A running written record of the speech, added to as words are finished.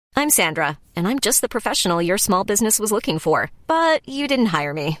I'm Sandra, and I'm just the professional your small business was looking for. But you didn't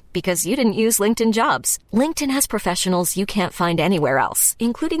hire me because you didn't use LinkedIn Jobs. LinkedIn has professionals you can't find anywhere else,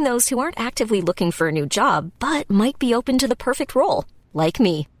 including those who aren't actively looking for a new job, but might be open to the perfect role, like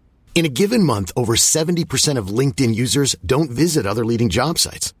me. In a given month, over 70% of LinkedIn users don't visit other leading job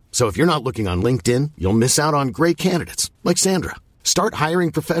sites. So if you're not looking on LinkedIn, you'll miss out on great candidates like Sandra. Start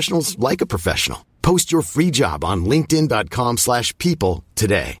hiring professionals like a professional. Post your free job on linkedin.com/people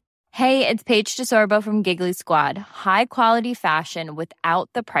today. Hey, it's Paige DeSorbo from Giggly Squad. High quality fashion without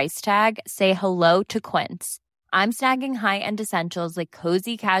the price tag. Say hello to Quince. I'm snagging high-end essentials like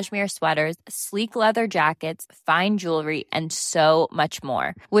cozy cashmere sweaters, sleek leather jackets, fine jewelry, and so much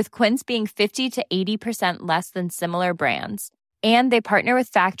more. With Quince being 50 to 80% less than similar brands. And they partner with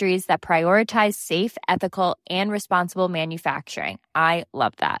factories that prioritize safe, ethical, and responsible manufacturing. I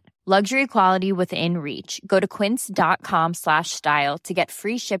love that. Luxury quality within reach. Go to quince.com/style to get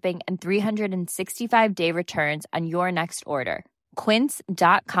free shipping and 365-day returns on your next order.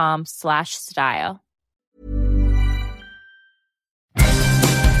 Quince.com/style.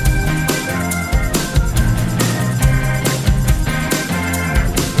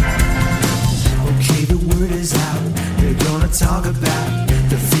 Okay, the word is out. They're gonna talk about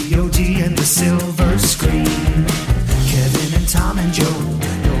the VOD and the silver screen. Kevin and Tom and Joe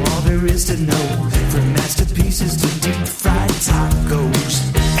know all there is to know, from masterpieces to deep fried tacos.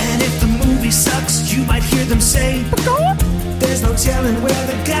 And if the movie sucks, you might hear them say, there's no telling where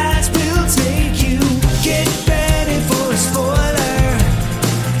the guys will take you. Get ready for a spoiler.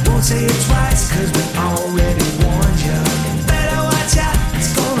 Won't say it twice, cause we already warned you. Better watch out,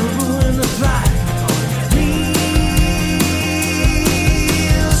 it's gonna ruin the plot. Real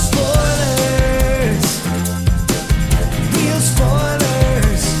spoilers. Real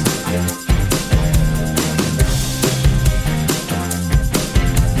spoilers.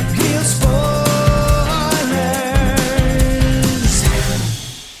 Real spoilers.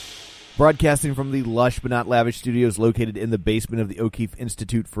 Broadcasting from the lush but not lavish studios located in the basement of the O'Keefe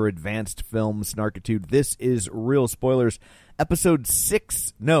Institute for Advanced Film Snarkitude, this is Real Spoilers, episode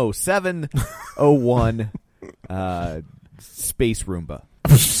 701, Space Roomba.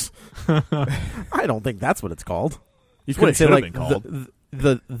 I don't think that's what it's called. You That's what couldn't it say should like have been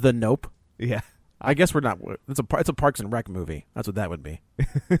called. the Nope. Yeah. I guess we're not. It's a Parks and Rec movie. That's what that would be.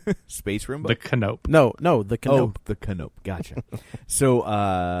 Space Roomba? The Canope. No, the Canope. Oh, the Canope. Gotcha.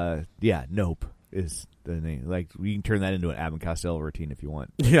 So, yeah, Nope is the name. Like, we can turn that into an Abbott and Costello routine if you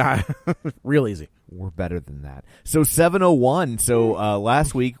want. Yeah, real easy. We're better than that. So 701. So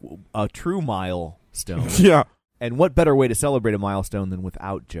last week, a true milestone. Yeah. And what better way to celebrate a milestone than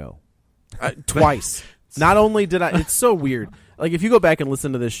without Joe? Twice. Not only did I, it's so weird. Like, if you go back and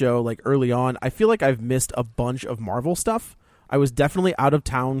listen to this show, like, early on, I feel like I've missed a bunch of Marvel stuff. I was definitely out of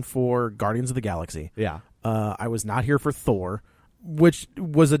town for Guardians of the Galaxy. Yeah. I was not here for Thor, which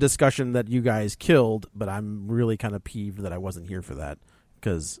was a discussion that you guys killed, but I'm really kind of peeved that I wasn't here for that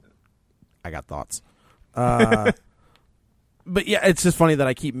because I got thoughts. But yeah, it's just funny that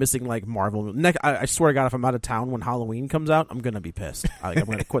I keep missing, like, Marvel. I swear to God, if I'm out of town when Halloween comes out, I'm going to be pissed. I'm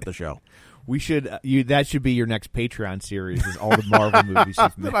going to quit the show. We should that should be your next Patreon series, is all the Marvel movies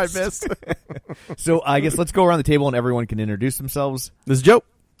you've missed. That I missed. So I guess let's go around the table and everyone can introduce themselves. This is Joe.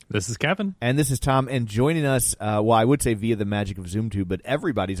 This is Kevin. And this is Tom. And joining us, well, I would say via the magic of ZoomTube, but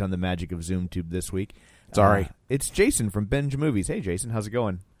everybody's on the magic of ZoomTube this week. Sorry. It's Jason from Binge Movies. Hey, Jason, how's it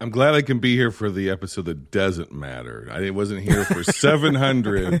going? I'm glad I can be here for the episode that doesn't matter. I wasn't here for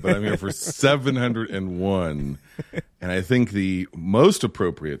 700, but I'm here for 701. And I think the most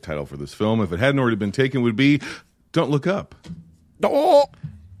appropriate title for this film, if it hadn't already been taken, would be Don't Look Up. Oh,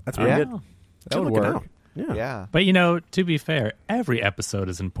 that's pretty good. That would work. Yeah. But, you know, to be fair, every episode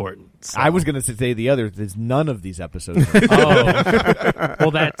is important. So. I was going to say the other. There's none of these episodes. Oh.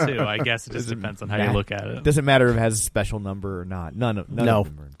 Well, that too. I guess it just depends on how you look at it. Doesn't matter if it has a special number or not. None of them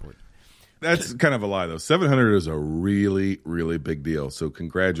are important. That's kind of a lie, though. 700 is a really, really big deal. So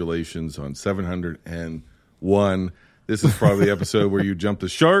congratulations on 701. This is probably the episode where you jumped the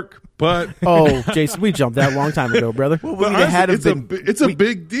shark, but... Oh, Jason, we jumped that a long time ago, brother. Well, honestly, it's a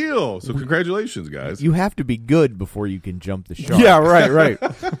big deal. So congratulations, guys. You have to be good before you can jump the shark. Yeah, right.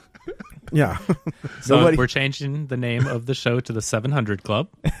 Yeah. So we're changing the name of the show to the 700 Club.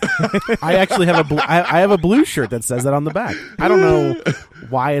 I actually have I have a blue shirt that says that on the back. I don't know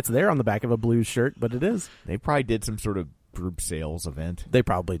why it's there on the back of a blue shirt, but it is. They probably did some sort of group sales event. They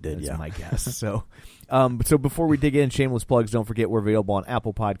probably did, That's yeah. my guess. So before we dig in, shameless plugs, don't forget we're available on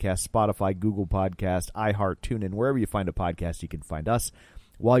Apple Podcasts, Spotify, Google Podcasts, iHeart, TuneIn, wherever you find a podcast, you can find us.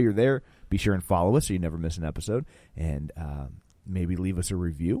 While you're there, be sure and follow us so you never miss an episode. And maybe leave us a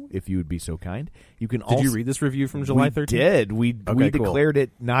review if you would be so kind. You can. Did you read this review from July 13th? We did. We cool. declared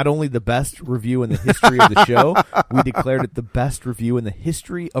it not only the best review in the history of the show, we declared it the best review in the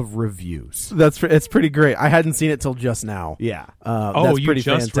history of reviews. It's pretty great. I hadn't seen it till just now. Yeah. That's you pretty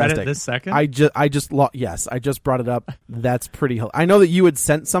just fantastic. read it this second? I just brought it up. That's pretty. I know that you had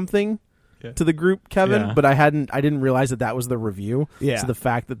sent something to the group, Kevin, but I didn't realize that was the review. Yeah. So the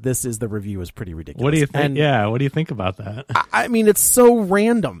fact that this is the review is pretty ridiculous. What do you think? And what do you think about that? I mean, it's so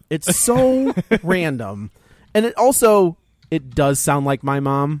random. It's so random, and it does sound like my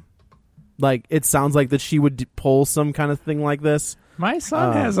mom. Like, it sounds like that she would pull some kind of thing like this. My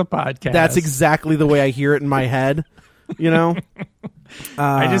son has a podcast. That's exactly the way I hear it in my head. You know.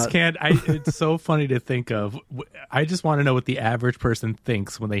 I just can't. It's so funny to think of. I just want to know what the average person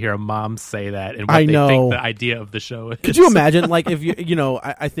thinks when they hear a mom say that, and what they think the idea of the show is. Could you imagine, like, if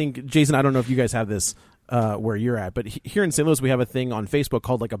I think, Jason, I don't know if you guys have this where you're at, but here in St. Louis, we have a thing on Facebook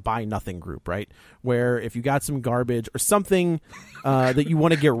called like a Buy Nothing group, right? Where if you got some garbage or something that you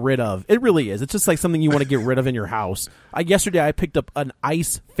want to get rid of, it really is. It's just like something you want to get rid of in your house. Yesterday, I picked up an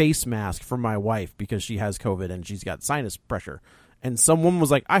ice face mask for my wife because she has COVID and she's got sinus pressure. And someone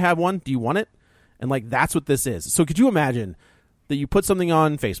was like, I have one. Do you want it? And like, that's what this is. So could you imagine that you put something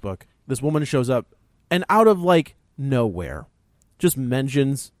on Facebook, this woman shows up, and out of like nowhere, just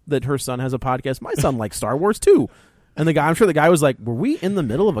mentions that her son has a podcast. My son likes Star Wars too. And I'm sure the guy was like, were we in the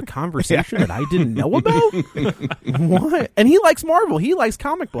middle of a conversation that I didn't know about? What? And he likes Marvel. He likes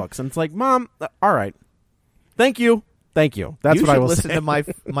comic books. And it's like, Mom, all right. Thank you. That's you what I will listen say. to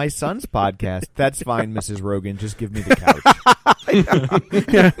my son's podcast. That's fine, Mrs. Rogan. Just give me the couch.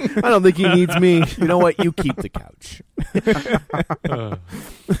 I don't think he needs me. You know what? You keep the couch.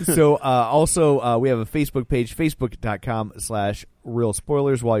 So also we have a Facebook page, facebook.com/real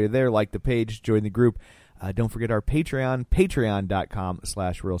spoilers. While you're there, like the page, join the group. Don't forget our Patreon,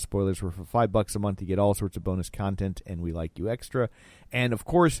 patreon.com/real spoilers, where for $5 a month you get all sorts of bonus content, and we like you extra. And of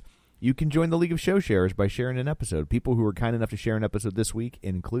course, you can join the League of Show Sharers by sharing an episode. People who were kind enough to share an episode this week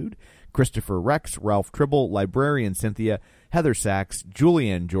include Christopher Rex, Ralph Tribble, Librarian Cynthia, Heather Sachs,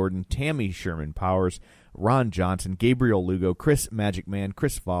 Julianne Jordan, Tammy Sherman Powers, Ron Johnson, Gabriel Lugo, Chris Magic Man,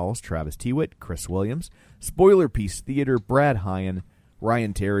 Chris Falls, Travis Tewitt, Chris Williams, Spoiler Piece Theater, Brad Hyan,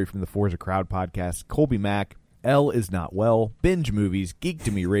 Ryan Terry from the Forza Crowd podcast, Colby Mack, L Is Not Well, Binge Movies, Geek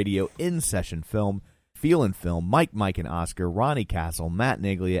to Me Radio, In Session Film, Feel and Film, Mike, and Oscar, Ronnie Castle, Matt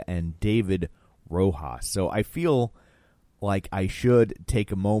Naglia, and David Rojas. So I feel like I should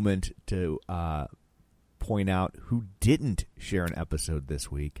take a moment to point out who didn't share an episode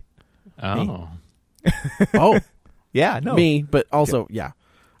this week. Oh. Oh. Yeah, no. Me, but also, yeah.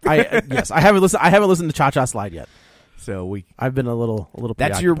 I haven't listened to Cha Cha Slide yet. So I've been a little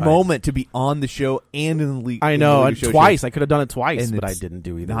that's your preoccupied. moment to be on the show and in the league. I know, and twice. I could have done it twice, and but I didn't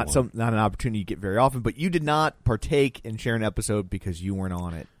do either. Not an opportunity you get very often, but you did not partake and share an episode because you weren't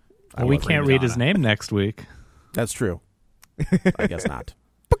on it. Well, we can't read his name next week. That's true. I guess not.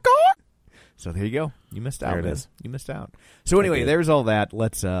 So there you go. You missed out. There it is. You missed out. So anyway, there's all that.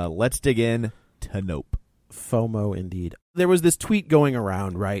 Let's dig in to Nope. FOMO indeed. There was this tweet going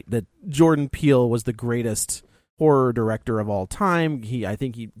around, right, that Jordan Peele was the greatest horror director of all time.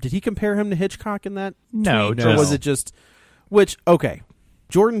 Did he compare him to Hitchcock in that No, tweet? Or was it just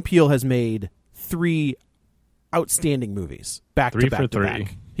Jordan Peele has made 3 outstanding movies back to back to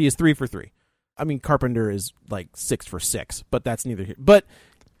back. He is 3 for 3. I mean, Carpenter is like 6 for 6, but that's neither here. But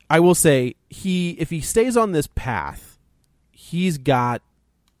I will say if he stays on this path, he's got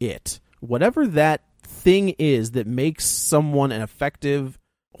it. Whatever that thing is that makes someone an effective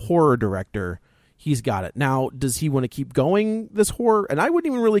horror director, he's got it. Now, does he want to keep going this horror? And I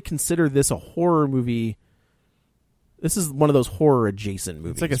wouldn't even really consider this a horror movie. This is one of those horror adjacent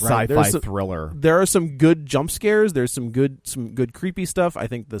movies. It's like a right? sci-fi thriller. There are some good jump scares. There's some good creepy stuff. I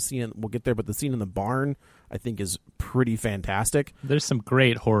think the scene, we'll get there, but the scene in the barn I think is pretty fantastic. There's some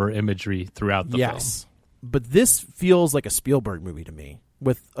great horror imagery throughout the film. But this feels like a Spielberg movie to me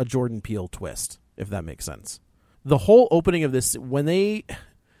with a Jordan Peele twist, if that makes sense. The whole opening of this movie,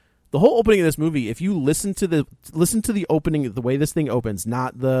 if you listen to the opening, the way this thing opens,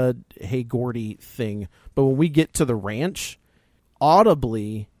 not the Hey Gordy thing, but when we get to the ranch,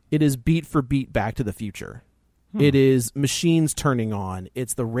 audibly it is beat for beat Back to the Future. It is machines turning on.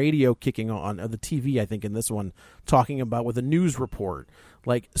 It's the radio kicking on, the TV, I think, in this one, talking about with a news report.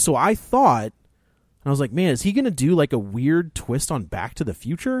 Like, so I thought, and I was like, man, is he going to do like a weird twist on Back to the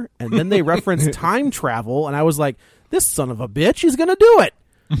Future? And then they reference time travel, and I was like, this son of a bitch is going to do it.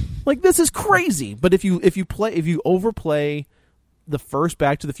 Like, this is crazy. But if you overplay the first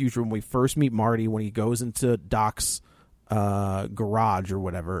Back to the Future, when we first meet Marty, when he goes into Doc's garage or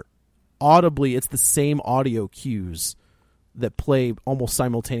whatever, audibly it's the same audio cues that play almost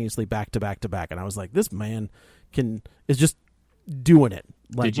simultaneously back to back to back. And I was like, this man is just doing it.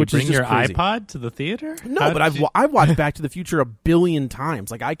 Like, did you bring your crazy. iPod to the theater? No, but I've watched Back to the Future a billion times.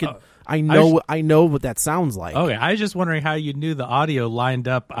 Like I know what that sounds like. Okay, I was just wondering how you knew the audio lined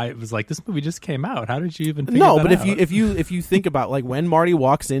up. I was like, this movie just came out. How did you even figure that but out? if you think about like when Marty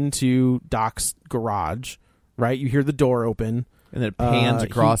walks into Doc's garage, right? You hear the door open, and then it pans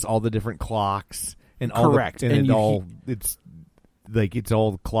across all the different clocks and correct, it's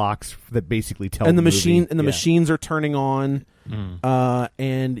all clocks that basically tell and the movie. machines are turning on,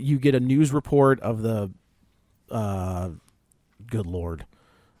 and you get a news report of the good lord.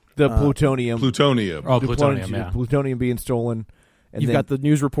 The plutonium. Oh, plutonium, yeah. Plutonium being stolen. And You've got the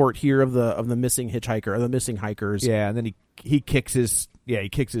news report here of the missing hitchhiker, or the missing hikers. Yeah, and then he kicks his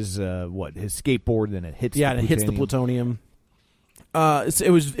his skateboard, and it hits and it hits the plutonium.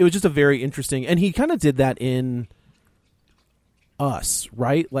 It was just a very interesting, and he kind of did that in Us,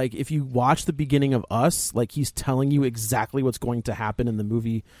 right? Like if you watch the beginning of Us, like he's telling you exactly what's going to happen in the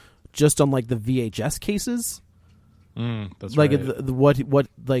movie, just on like the VHS cases. That's like right. what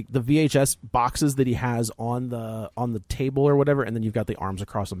like the VHS boxes that he has on the table or whatever, and then you've got the Arms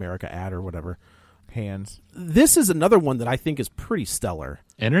Across America ad or whatever. Hands. This is another one that I think is pretty stellar.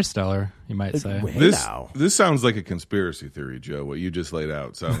 Interstellar, you might say. This sounds like a conspiracy theory, Joe. What you just laid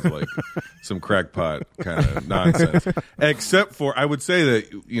out sounds like some crackpot kind of nonsense. Except for, I would say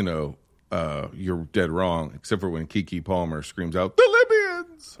that you're dead wrong. Except for when Keke Palmer screams out, "The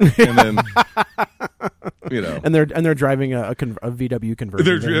Libyans!" and then and they're driving a VW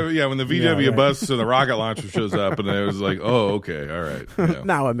conversion. When the VW bus and the rocket launcher shows up, and it was like, oh, okay, all right. Yeah.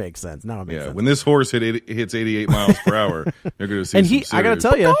 Now it makes sense. Sense. When this horse hits 88 miles per hour, you're going to see. And I got to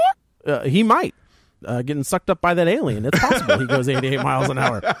tell you, he might getting sucked up by that alien. It's possible he goes 88 miles an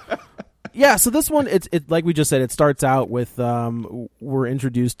hour. Yeah, so this one, it's like we just said, it starts out with we're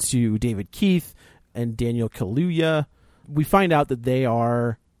introduced to David Keith and Daniel Kaluuya. We find out that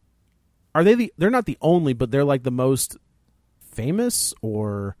they're not the only, but they're like the most famous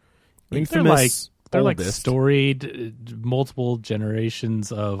or infamous. They're like storied multiple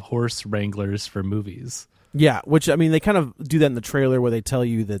generations of horse wranglers for movies. Yeah, which I mean, they kind of do that in the trailer where they tell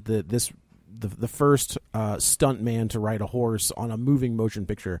you that the first stunt man to ride a horse on a moving motion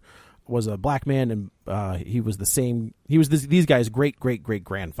picture was a black man, and he was these guys' great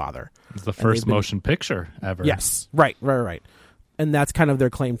grandfather. It's the first motion picture ever. Yes, right. And that's kind of their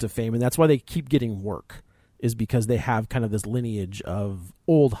claim to fame, and that's why they keep getting work, is because they have kind of this lineage of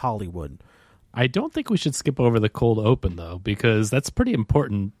old Hollywood. I don't think we should skip over the cold open, though, because that's pretty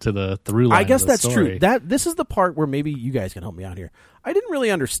important to the through line. I guess of the that's story. true. This is the part where maybe you guys can help me out here. I didn't really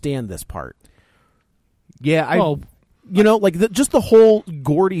understand this part. Yeah, just the whole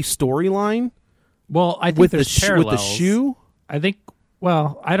Gordy storyline. Well, I think with there's with the shoe. I think.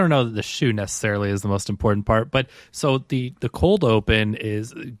 Well, I don't know that the shoe necessarily is the most important part, but so the cold open it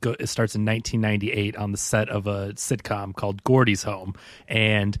starts in 1998 on the set of a sitcom called Gordy's Home,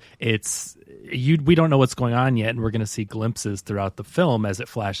 and we don't know what's going on yet, and we're going to see glimpses throughout the film as it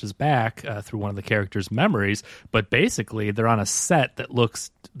flashes back through one of the characters' memories. But basically, they're on a set that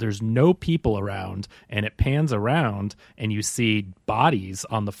there's no people around, and it pans around, and you see bodies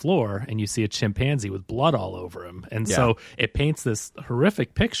on the floor, and you see a chimpanzee with blood all over him, and so it paints this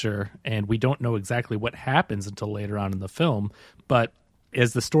horrific picture, and we don't know exactly what happens until later on in the film. But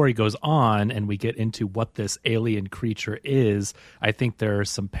as the story goes on and we get into what this alien creature is, I think there are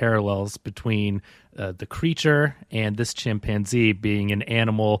some parallels between the creature and this chimpanzee being an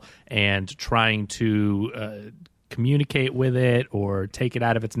animal and trying to communicate with it or take it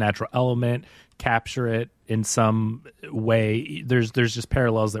out of its natural element, capture it in some way. There's just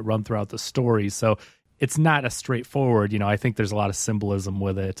parallels that run throughout the story. So it's not a straightforward, I think there's a lot of symbolism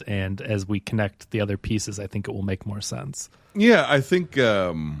with it, and as we connect the other pieces, I think it will make more sense. Yeah, I think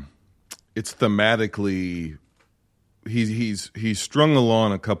it's thematically he's strung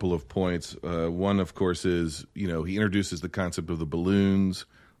along a couple of points. One, of course, is he introduces the concept of the balloons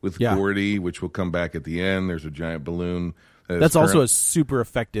with Gordy, which will come back at the end. There's a giant balloon. That's also a super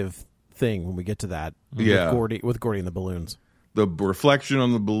effective thing when we get to that. With Gordy and the balloons. The reflection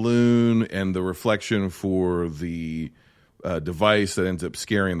on the balloon and the reflection for the device that ends up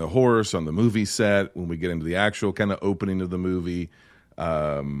scaring the horse on the movie set. When we get into the actual kind of opening of the movie,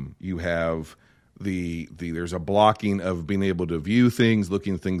 you have there's a blocking of being able to view things,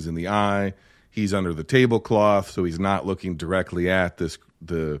 looking things in the eye. He's under the tablecloth, so he's not looking directly at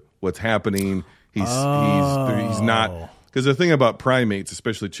what's happening. He's not, because the thing about primates,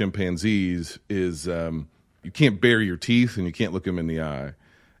 especially chimpanzees, is bare your teeth and you can't look him in the eye.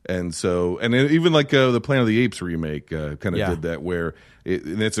 And so, and even like the Planet of the Apes remake kind of did that, where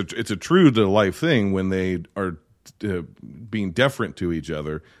it's a true to life thing when they are being deferent to each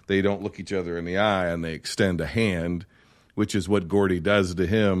other. They don't look each other in the eye and they extend a hand, which is what Gordy does to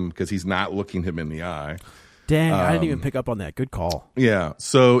him because he's not looking him in the eye. Dang, I didn't even pick up on that. Good call. Yeah,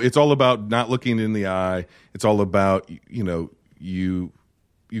 so it's all about not looking in the eye. It's all about, you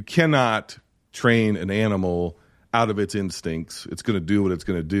cannot train an animal out of its instincts. It's going to do what it's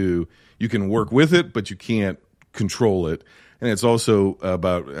going to do. You can work with it, but you can't control it. And it's also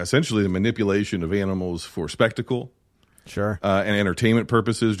about essentially the manipulation of animals for spectacle. Sure. And entertainment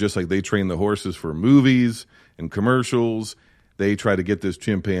purposes, just like they train the horses for movies and commercials. They try to get this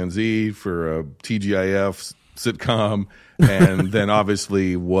chimpanzee for a TGIF sitcom. And then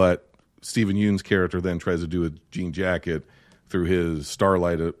obviously what Stephen Yeun's character then tries to do with Jean Jacket through his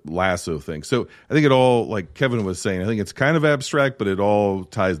Starlight lasso thing. So I think it all, like Kevin was saying, I think it's kind of abstract, but it all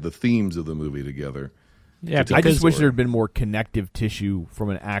ties the themes of the movie together. Yeah, I just wish there had been more connective tissue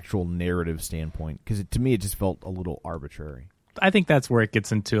from an actual narrative standpoint, because to me it just felt a little arbitrary. I think that's where it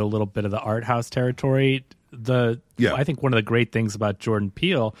gets into a little bit of the art house territory. I think one of the great things about Jordan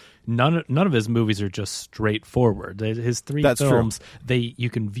Peele, none of his movies are just straightforward. His three films, you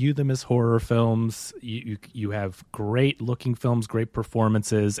can view them as horror films. You have great looking films, great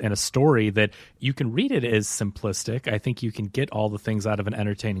performances, and a story that you can read it as simplistic. I think you can get all the things out of an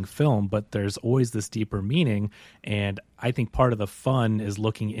entertaining film, but there's always this deeper meaning. And I think part of the fun is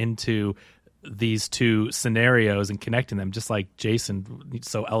looking into these two scenarios and connecting them, just like Jason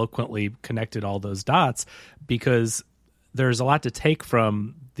so eloquently connected all those dots, because there's a lot to take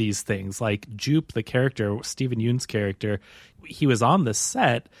from these things. Like Jupe, the character, Stephen Yeun's character, he was on the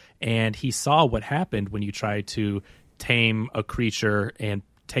set and he saw what happened when you try to tame a creature and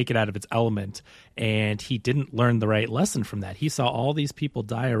take it out of its element, and he didn't learn the right lesson from that. He saw all these people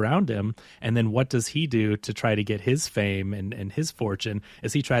die around him, and then what does he do to try to get his fame and his fortune?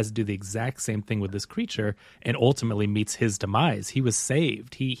 As he tries to do the exact same thing with this creature and ultimately meets his demise. He was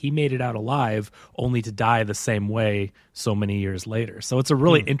saved. He made it out alive, only to die the same way so many years later. So it's a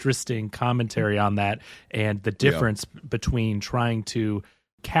really interesting commentary on that, and the difference between trying to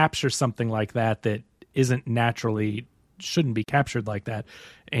capture something like that isn't naturally, shouldn't be captured like that,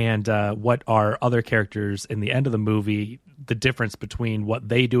 and what are other characters in the end of the movie, the difference between what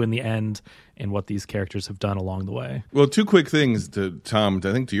they do in the end and what these characters have done along the way. Well, two quick things to Tom.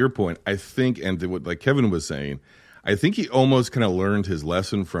 I think to your point, I think, and to what like Kevin was saying, I think he almost kind of learned his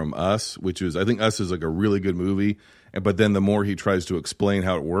lesson from Us, which is, I think Us is like a really good movie, but then the more he tries to explain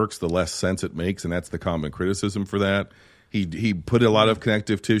how it works, the less sense it makes, and that's the common criticism for that. He put a lot of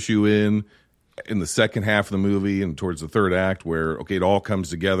connective tissue in the second half of the movie and towards the third act, where it all comes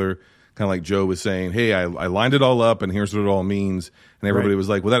together, kind of like Joe was saying, hey, I lined it all up and here's what it all means, and everybody was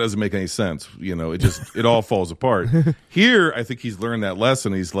like, well, that doesn't make any sense, it all falls apart. Here I think he's learned that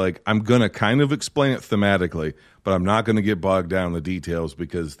lesson. He's like, I'm gonna kind of explain it thematically, but I'm not gonna get bogged down in the details,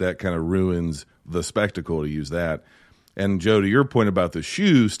 because that kind of ruins the spectacle, to use that. And Joe, to your point about the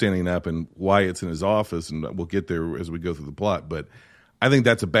shoe standing up and why it's in his office, and we'll get there as we go through the plot, but I think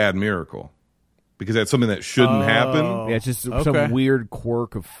that's a bad miracle, because that's something that shouldn't happen. Yeah, it's just some weird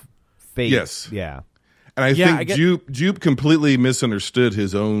quirk of fate. Yes. Yeah. And I think Jupe completely misunderstood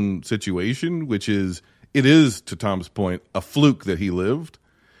his own situation, which is, it is, to Tom's point, a fluke that he lived.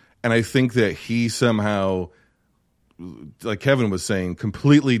 And I think that he somehow, like Kevin was saying,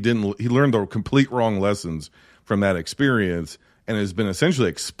 he learned the complete wrong lessons from that experience, and has been essentially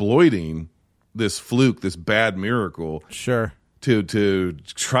exploiting this fluke, this bad miracle. Sure. To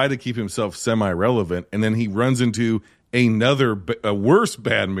try to keep himself semi-relevant, and then he runs into a worse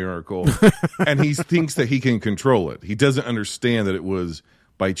bad miracle, and he thinks that he can control it. He doesn't understand that it was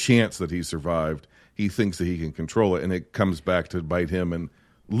by chance that he survived. He thinks that he can control it, and it comes back to bite him, and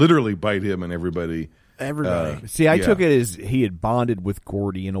literally bite him and everybody. See, I took it as he had bonded with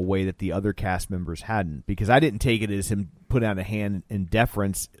Gordy in a way that the other cast members hadn't, because I didn't take it as him put out a hand in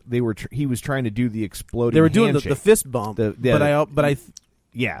deference. He was trying to do the exploding. They were doing handshake. the fist bump, but I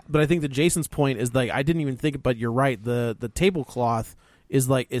think that Jason's point is, like, I didn't even think, but you're right. The tablecloth is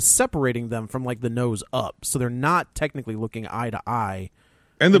separating them from like the nose up, so they're not technically looking eye to eye.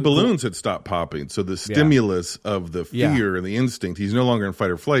 And the balloons had stopped popping, so the stimulus of the fear and the instinct, he's no longer in fight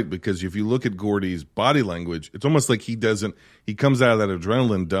or flight, because if you look at Gordy's body language, it's almost like he comes out of that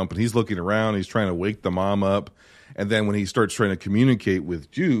adrenaline dump and he's looking around, he's trying to wake the mom up, and then when he starts trying to communicate with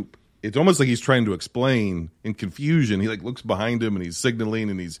Jupe, it's almost like he's trying to explain in confusion. He looks behind him and he's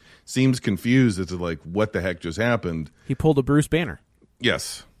signaling, and he seems confused as to what the heck just happened. He pulled a Bruce Banner.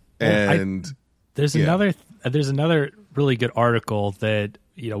 Yes. Well, and there's another there's another really good article that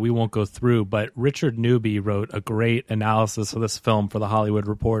we won't go through, but Richard Newby wrote a great analysis of this film for The Hollywood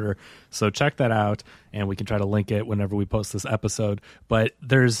Reporter. So check that out, and we can try to link it whenever we post this episode. But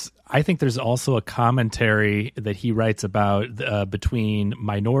I think there's also a commentary that he writes about between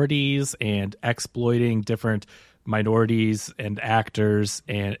minorities and exploiting different minorities and actors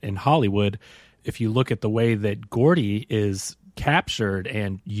and in Hollywood. If you look at the way that Gordy is captured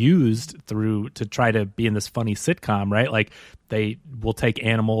and used to try to be in this funny sitcom, right? Like they will take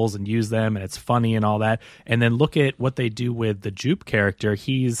animals and use them, and it's funny and all that. And then look at what they do with the Jupe character.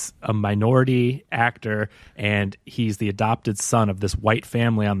 He's a minority actor, and he's the adopted son of this white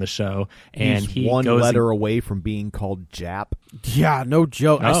family on the show. And he's one letter away from being called Jap. Yeah, no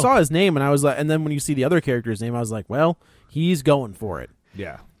joke. Oh. I saw his name, and I was like, and then when you see the other character's name, I was like, well, he's going for it.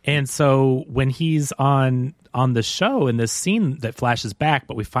 Yeah. And so when he's on the show in this scene that flashes back,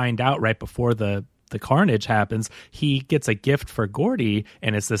 but we find out right before the carnage happens, he gets a gift for Gordy,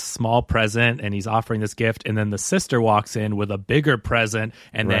 and it's this small present, and he's offering this gift, and then the sister walks in with a bigger present,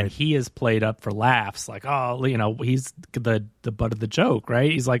 and then he is played up for laughs, like, oh, he's the butt of the joke,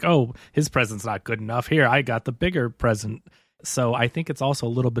 right? He's like, oh, his present's not good enough. Here, I got the bigger present. So I think it's also a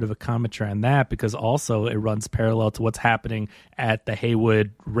little bit of a commentary on that, because also it runs parallel to what's happening at the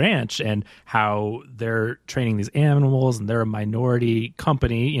Haywood Ranch and how they're training these animals, and they're a minority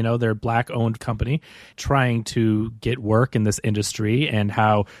company, they're a black-owned company trying to get work in this industry, and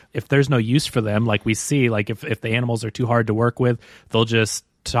how if there's no use for them, like we see, like if the animals are too hard to work with, they'll just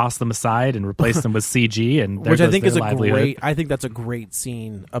toss them aside and replace them with CG, and which I think is livelihood. I think that's a great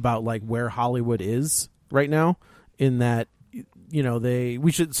scene about like where Hollywood is right now, in that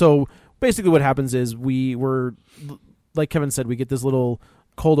so basically what happens is we were, like Kevin said, we get this little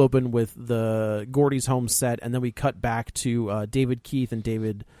cold open with the Gordy's home set, and then we cut back to David Keith and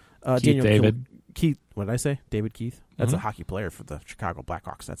Keith. What did I say? David Keith? That's a hockey player for the Chicago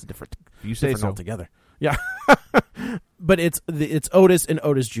Blackhawks. That's a different altogether. Yeah. But it's Otis and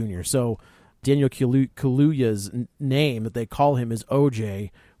Otis Jr. So Daniel Kaluuya's name that they call him is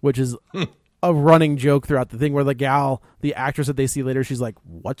OJ, which is a running joke throughout the thing, where the actress that they see later, she's like,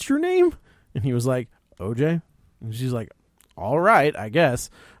 "What's your name?" And he was like, "OJ." And she's like, "All right, I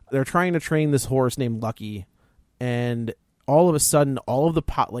guess." They're trying to train this horse named Lucky, and all of a sudden, all of the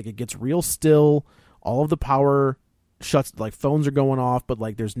it gets real still. All of the power shuts, like phones are going off, but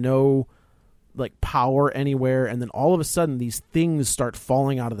like there's no like power anywhere. And then all of a sudden, these things start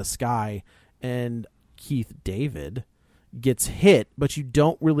falling out of the sky, and Keith David gets hit, but you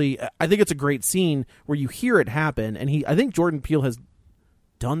don't really. I think it's a great scene where you hear it happen, and I think Jordan Peele has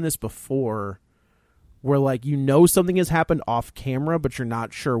done this before, where like something has happened off camera, but you're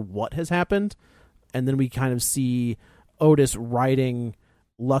not sure what has happened, and then we kind of see Otis riding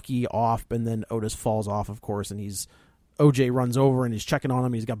Lucky off, and then Otis falls off, of course, and OJ runs over and he's checking on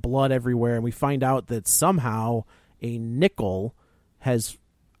him. He's got blood everywhere, and we find out that somehow a nickel has.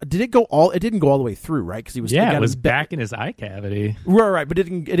 It didn't go all the way through, right? Because he was it was back in his eye cavity. Right, but it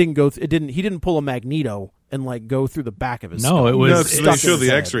didn't go. He didn't pull a Magneto and like go through the back of his. No, it was. They show the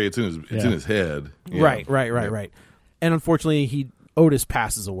X-ray. It's in his head. Right. And unfortunately, Otis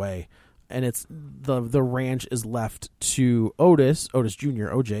passes away, and it's the ranch is left to Otis Jr.,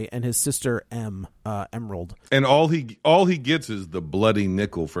 OJ, and his sister Emerald. And all he gets is the bloody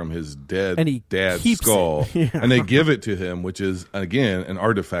nickel from his dad's skull, and they give it to him, which is again an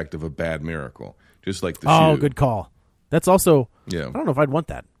artifact of a bad miracle, just like the shoe. Oh, good call. That's also. Yeah. I don't know if I'd want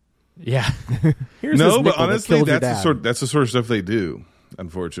that. Yeah. But honestly, that's the sort of stuff they do.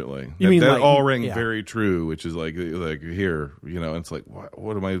 Unfortunately, that all rang very true. Which is like here, it's like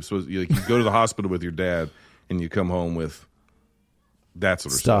what am I supposed to? You go to the hospital with your dad, and you come home with that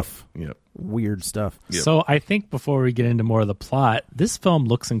sort of stuff. Yep. Weird stuff. Yep. So I think before we get into more of the plot, this film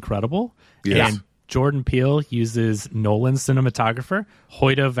looks incredible. Yes. And Jordan Peele uses Nolan's cinematographer,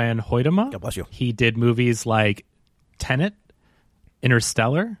 Hoyte van Hoytema. God bless you. He did movies like Tenet,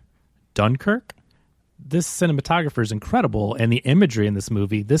 Interstellar, Dunkirk. This cinematographer is incredible, and the imagery in this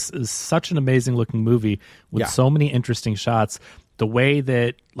movie, this is such an amazing looking movie with so many interesting shots. The way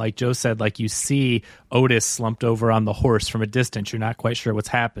that, like Joe said, like you see Otis slumped over on the horse from a distance. You're not quite sure what's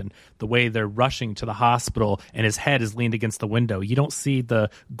happened. The way they're rushing to the hospital and his head is leaned against the window. You don't see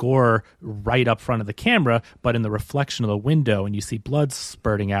the gore right up front of the camera, but in the reflection of the window, and you see blood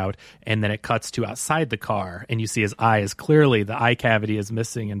spurting out, and then it cuts to outside the car, and you see his eyes. Clearly, the eye cavity is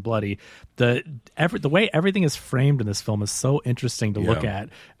missing and bloody. The way everything is framed in this film is so interesting to look at.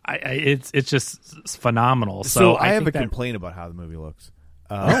 It's just phenomenal. So I have a complaint about how the movie looks.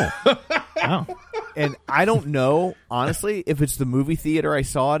 Oh. And I don't know, honestly, if it's the movie theater I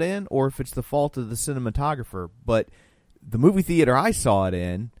saw it in or if it's the fault of the cinematographer. But the movie theater I saw it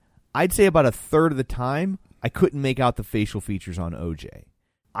in, I'd say about a third of the time, I couldn't make out the facial features on OJ.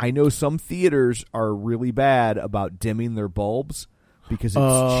 I know some theaters are really bad about dimming their bulbs because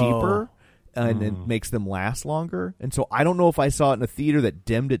it's cheaper and it makes them last longer. And so I don't know if I saw it in a theater that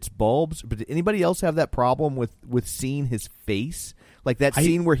dimmed its bulbs, but did anybody else have that problem with seeing his face? Like that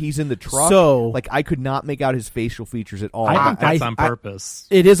scene where he's in the truck, like I could not make out his facial features at all. I think that's on purpose.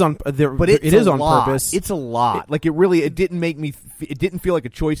 It is on, but it is on purpose. It's a lot. Like it didn't make me. It didn't feel like a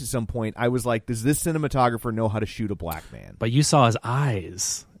choice at some point. I was like, does this cinematographer know how to shoot a black man? But you saw his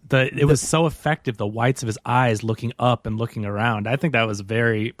eyes. It was so effective. The whites of his eyes looking up and looking around. I think that was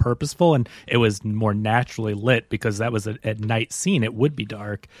very purposeful, and it was more naturally lit because that was at night scene. It would be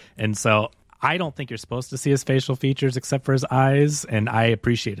dark, and so. I don't think you're supposed to see his facial features except for his eyes, and I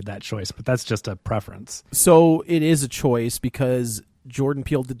appreciated that choice, but that's just a preference. So it is a choice because Jordan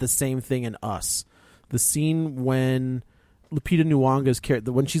Peele did the same thing in Us. The scene when Lupita Nyong'o's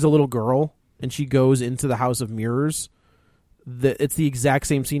character, when she's a little girl and she goes into the House of Mirrors, it's the exact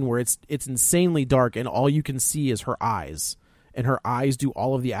same scene where it's insanely dark and all you can see is her eyes, and her eyes do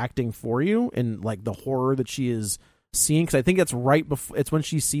all of the acting for you and like the horror that she is seeing, because I think that's right before it's when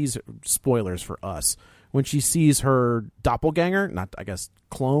she sees, spoilers for Us, when she sees her doppelganger, not I guess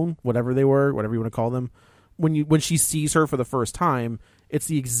clone, whatever they were, whatever you want to call them, when she sees her for the first time, it's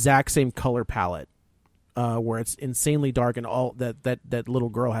the exact same color palette where it's insanely dark and all that little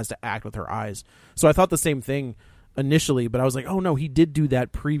girl has to act with her eyes. So I thought the same thing initially, but I was like, oh no, he did do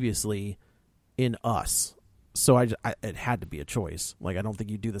that previously in Us. So it had to be a choice. Like, I don't think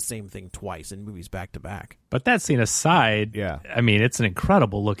you do the same thing twice in movies back to back. But that scene aside, I mean, it's an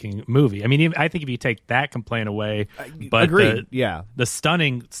incredible looking movie. I mean, I think if you take that complaint away, but the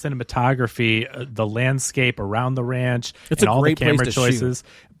stunning cinematography, the landscape around the ranch, it's and a all great the camera place to choices. shoot.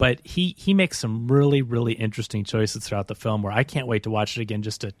 But he makes some really, really interesting choices throughout the film where I can't wait to watch it again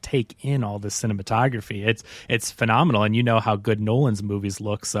just to take in all this cinematography. It's phenomenal, and you know how good Nolan's movies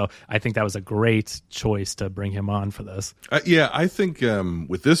look, so I think that was a great choice to bring him on for this. I think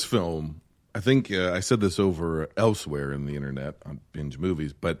with this film, I think I said this over elsewhere in the internet on Binge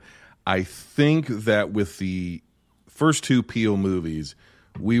Movies, but I think that with the first two Peele movies,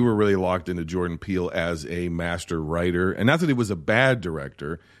 we were really locked into Jordan Peele as a master writer. And not that he was a bad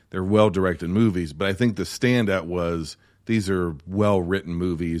director. They're well-directed movies. But I think the standout was these are well-written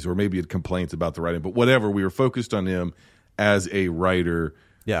movies, or maybe he had complaints about the writing. But whatever, we were focused on him as a writer.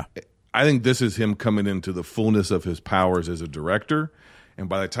 Yeah. I think this is him coming into the fullness of his powers as a director. And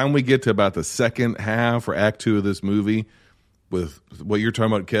by the time we get to about the second half or act two of this movie, with what you're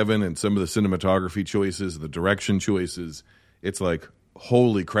talking about, Kevin, and some of the cinematography choices, the direction choices, it's like,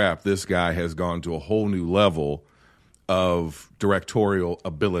 holy crap, this guy has gone to a whole new level of directorial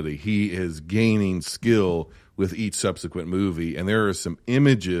ability. He is gaining skill with each subsequent movie. And there are some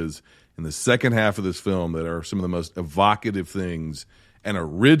images in the second half of this film that are some of the most evocative things and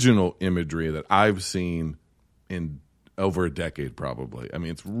original imagery that I've seen in over a decade, probably. I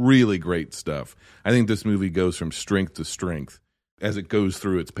mean, it's really great stuff. I think this movie goes from strength to strength as it goes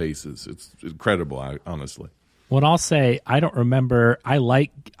through its paces. It's incredible, honestly. Well, I'll say I don't remember. I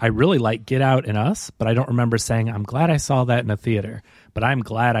really like Get Out and Us, but I don't remember saying I'm glad I saw that in a theater. But I'm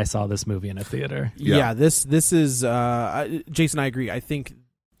glad I saw this movie in a theater. Yeah, this is Jason. I agree. I think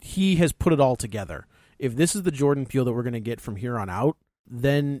he has put it all together. If this is the Jordan Peele that we're going to get from here on out,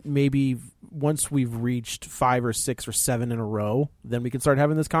 then maybe once we've reached 5 or 6 or 7 in a row, then we can start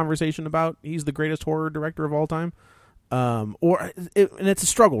having this conversation about he's the greatest horror director of all time. And it's a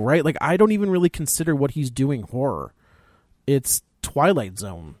struggle, right? Like, I don't even really consider what he's doing horror. It's Twilight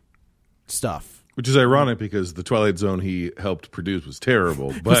Zone stuff. Which is ironic because the Twilight Zone he helped produce was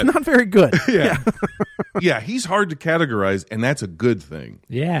terrible. But it's not very good. Yeah, he's hard to categorize, and that's a good thing.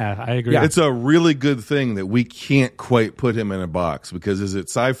 Yeah, I agree. It's a really good thing that we can't quite put him in a box, because is it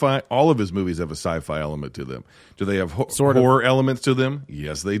sci-fi? All of his movies have a sci-fi element to them. Do they have horror elements to them?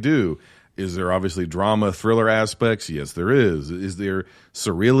 Yes, they do. Is there obviously drama, thriller aspects? Yes, there is. Is there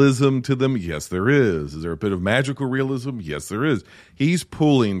surrealism to them? Yes, there is. Is there a bit of magical realism? Yes, there is. He's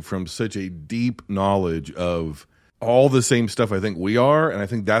pulling from such a deep knowledge of all the same stuff I think we are, and I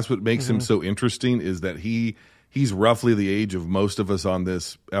think that's what makes him so interesting, is that he's roughly the age of most of us on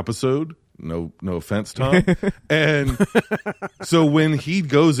this episode. No offense, Tom. And so when he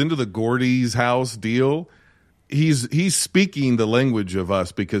goes into the Gordy's house deal, he's speaking the language of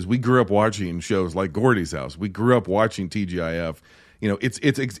us, because we grew up watching shows like Gordy's House. We grew up watching TGIF. You know, it's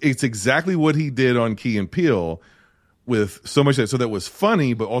exactly what he did on Key and Peele, with so much that was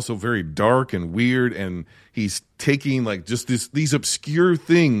funny, but also very dark and weird. And he's taking like just these obscure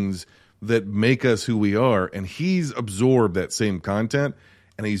things that make us who we are, and he's absorbed that same content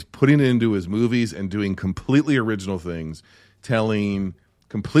and he's putting it into his movies and doing completely original things, telling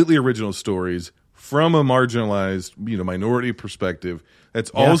completely original stories from a marginalized, minority perspective. That's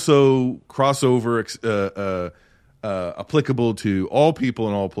also crossover, applicable to all people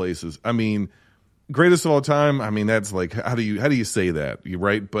in all places. I mean, greatest of all time. I mean, that's like, how do you say that? You're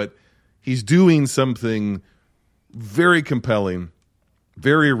right. But he's doing something very compelling,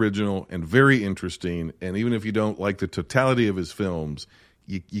 very original, and very interesting. And even if you don't like the totality of his films,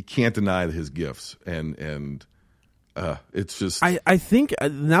 you can't deny his gifts. And it's just, I think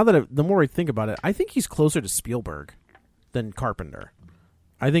now that the more I think about it, I think he's closer to Spielberg than Carpenter.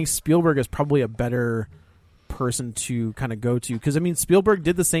 I think Spielberg is probably a better person to kind of go to, because I mean Spielberg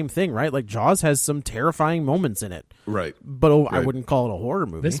did the same thing, right? Like Jaws has some terrifying moments in it, right? But I wouldn't call it a horror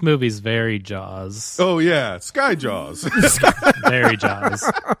movie. This movie's very Jaws. Oh yeah, Sky Jaws. Very Jaws.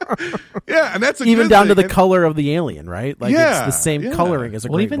 Yeah, and that's even good down thing. to the color of the alien, right? Like it's the same coloring as a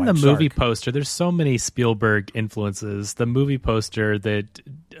great even white the movie shark. poster. There's so many Spielberg influences. The movie poster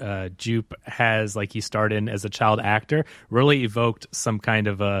that Jupe has, like he starred in as a child actor, really evoked some kind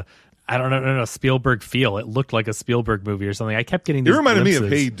of a, I don't know, Spielberg feel. It looked like a Spielberg movie or something. I kept getting these It reminded glimpses. me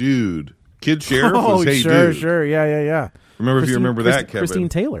of Hey Dude. Kid Sheriff Oh, was Hey sure, Dude. sure, yeah. If you remember that, Kevin. Christine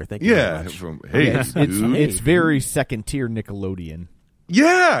Taylor, thank you. Yeah, very much. from Hey Dude. It's very second tier Nickelodeon.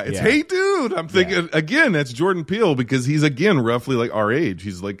 Yeah, it's Yeah. Hey Dude. I'm thinking again, that's Jordan Peele, because he's again roughly like our age.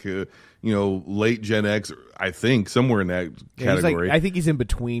 He's like late Gen X, I think, somewhere in that Yeah, he's category. like, I think he's in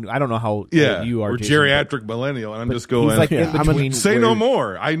between. I don't know how old you are, or Jason, geriatric millennial, and I'm just going. He's like in I'm between. say where- no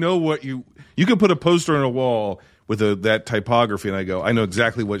more. I know what you can put a poster on a wall with that typography, and I know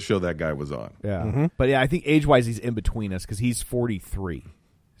exactly what show that guy was on. Yeah, but yeah, I think age wise he's in between us because he's 43.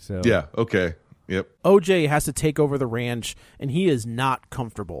 So Yeah. Okay. Yep. OJ has to take over the ranch, and he is not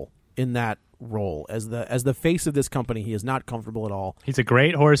comfortable in that role as the face of this company. He is not comfortable at all. He's a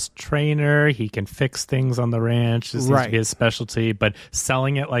great horse trainer. He can fix things on the ranch. This seems Right. to be his specialty. But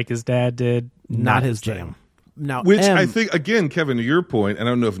selling it like his dad did, Not his thing. jam. Now, Which M, I think, again, Kevin, to your point, and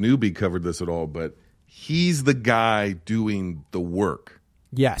I don't know if Newbie covered this at all, but he's the guy doing the work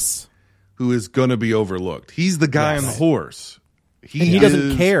yes, who is going to be overlooked. He's the guy on the horse. and he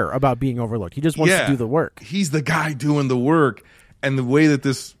doesn't is- care about being overlooked. He just wants Yeah. to do the work. He's the guy doing the work. And the way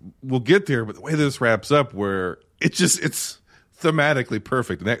that we'll get there, but the way this wraps up, where it's thematically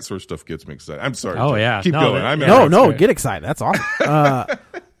perfect, and that sort of stuff gets me excited. I'm sorry. Oh, Jeff. yeah. Keep No, going. that- I'm No, great. get excited. That's awesome.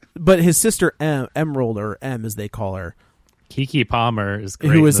 But his sister Emerald, or M as they call her, Keke Palmer is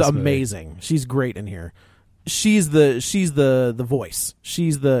great. who in is this movie. amazing. She's great in here. She's the voice.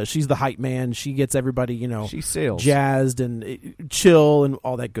 She's the hype man. She gets everybody, She sails. jazzed and chill and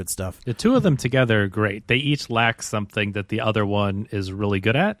all that good stuff. The two of them together are great. They each lack something that the other one is really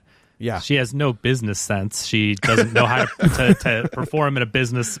good at. Yeah. She has no business sense. She doesn't know how to perform in a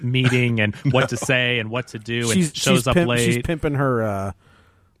business meeting and what to say and what to do, and shows up late. She's pimping her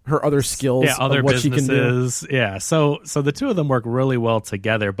other skills. Yeah, other of what she can do. businesses. Yeah, so the two of them work really well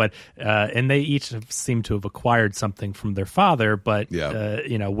together, but and they each seem to have acquired something from their father, but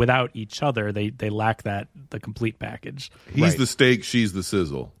without each other, they lack the complete package. He's the steak, she's the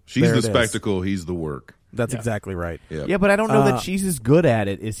sizzle. She's There the it is. spectacle, he's the work. That's exactly right. Yeah. Yeah, but I don't know that she's as good at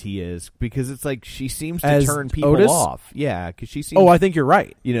it as he is, because it's like she seems to As turn people Otis? off. Yeah, because she seems. Oh, I think you're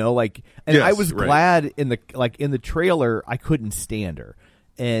right. and Yes, I was right. glad in the trailer I couldn't stand her,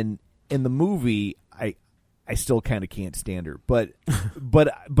 and in the movie I still kind of can't stand her, but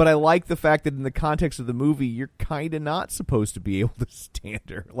I like the fact that in the context of the movie you're kind of not supposed to be able to stand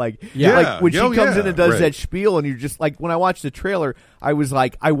her. Like when she comes in and does that spiel, and you're just like, when I watched the trailer, I was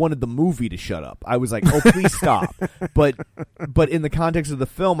like, I wanted the movie to shut up. I was like, oh, please stop. But in the context of the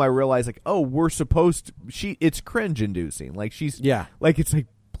film, I realized like, oh, we're supposed to. It's cringe inducing. Like like it's like,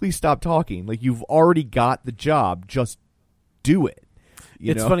 please stop talking. Like, you've already got the job, just do it.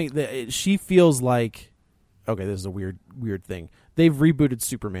 It's funny that she feels like, okay, this is a weird thing. They've rebooted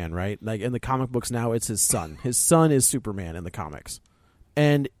Superman, right? Like in the comic books now, it's his son. His son is Superman in the comics,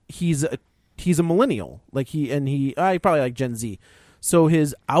 and he's a millennial. Like he probably like Gen Z. So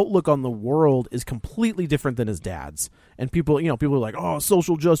his outlook on the world is completely different than his dad's. And people are like, oh,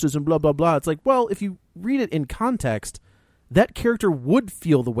 social justice and blah blah blah. It's like, well, if you read it in context, that character would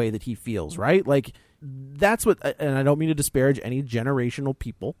feel the way that he feels, right? Like, that's what, and I don't mean to disparage any generational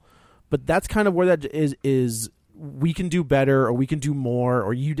people, but that's kind of where that is we can do better, or we can do more,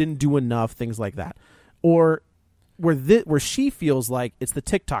 or you didn't do enough, things like that. Or where she feels like it's the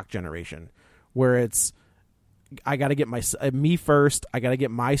TikTok generation, where it's I got to get me first. I got to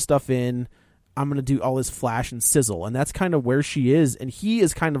get my stuff in. I'm going to do all this flash and sizzle. And that's kind of where she is. And he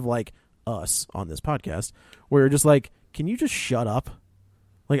is kind of like us on this podcast, where you're just like, can you just shut up?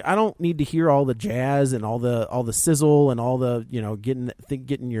 Like, I don't need to hear all the jazz and all the sizzle and all the,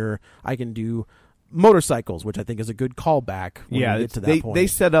 getting your, I can do motorcycles, which I think is a good callback when you get to that point. They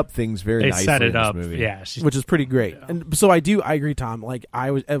set up things very nicely. They set it in this up, movie. yeah. Which is pretty great. Yeah. And so I agree, Tom. Like,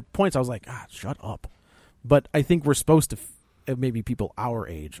 I was, at points I was like, shut up. But I think we're supposed to, maybe people our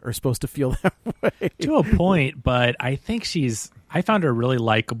age are supposed to feel that way. To a point, but I think I found her really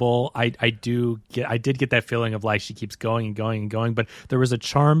likable. I did get that feeling of like she keeps going and going and going, but there was a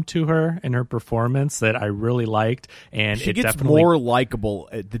charm to her in her performance that I really liked, and she it gets definitely more likable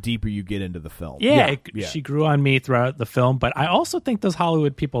the deeper you get into the film. Yeah, she grew on me throughout the film, but I also think those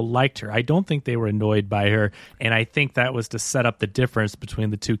Hollywood people liked her. I don't think they were annoyed by her, and I think that was to set up the difference between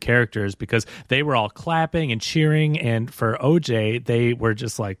the two characters, because they were all clapping and cheering, and for OJ, they were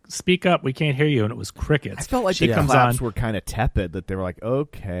just like, speak up, we can't hear you, and it was crickets. I felt like the claps were kind of tepid, that they were like,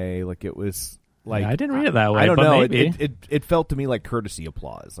 okay, like it was like, I didn't read it that way. I don't but know. Maybe. It felt to me like courtesy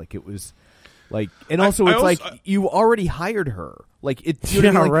applause. Like it was like, and also like you already hired her. Like it's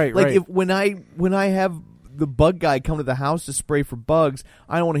right. If, when I have the bug guy come to the house to spray for bugs,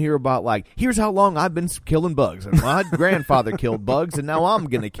 I don't want to hear about like, here's how long I've been killing bugs, and my grandfather killed bugs, and now I'm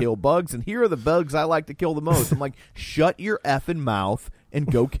gonna kill bugs, and here are the bugs I like to kill the most. I'm like, shut your effing mouth and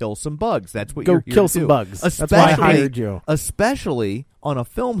go kill some bugs. That's what you're here kill to some do. bugs. That's why I hired you. Especially on a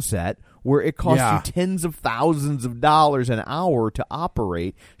film set where it costs you tens of thousands of dollars an hour to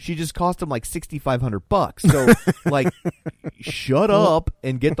operate. She just cost him like $6,500. So, like, shut up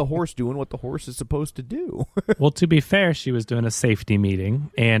and get the horse doing what the horse is supposed to do. Well, to be fair, she was doing a safety meeting,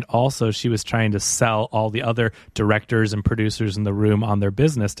 and also she was trying to sell all the other directors and producers in the room on their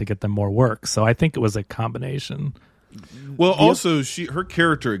business to get them more work. So I think it was a combination. Well, also her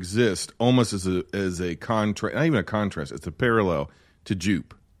character exists almost as a contrast, not even a contrast. It's a parallel to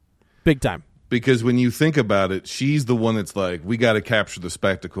Jupe, big time. Because when you think about it, she's the one that's like, we got to capture the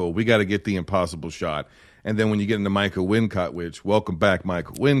spectacle, we got to get the impossible shot. And then when you get into Michael Wincott, which welcome back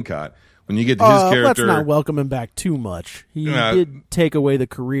Michael Wincott, when you get to his character, let's not welcome him back too much. He did take away the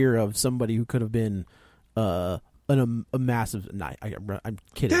career of somebody who could have been a massive. I'm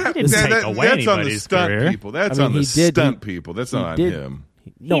kidding. That's on the stunt people. That's on the stunt people. That's not on him.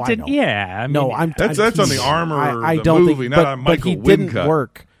 No, I know. Yeah, I mean, that's on the armor. I don't movie, think, not on Michael but he didn't Wincott.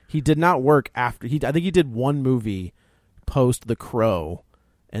 work. He did not work after. I think he did one movie post The Crow,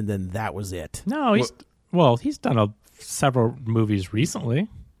 and then that was it. No, he's done several movies recently.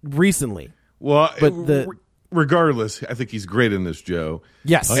 Well, but regardless, I think he's great in this, Joe.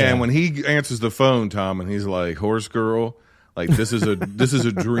 Yes. And when he answers the phone, Tom, and he's like, "Horse girl, like this is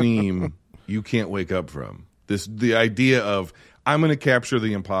a dream you can't wake up from. The idea of I'm going to capture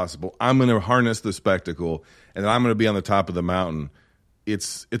the impossible. I'm going to harness the spectacle, and I'm going to be on the top of the mountain.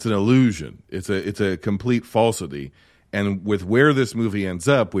 It's an illusion. It's a complete falsity. And with where this movie ends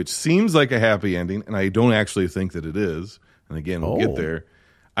up, which seems like a happy ending, and I don't actually think that it is. And again, we'll get there.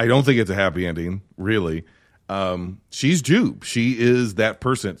 I don't think it's a happy ending, really. She's Jupe. She is that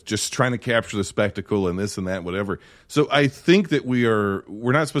person just trying to capture the spectacle and this and that, whatever. So I think that we're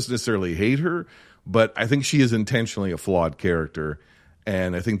not supposed to necessarily hate her, but I think she is intentionally a flawed character.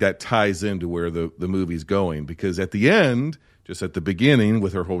 And I think that ties into where the movie's going, because at the end, just at the beginning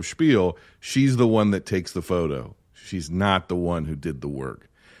with her whole spiel, she's the one that takes the photo. She's not the one who did the work.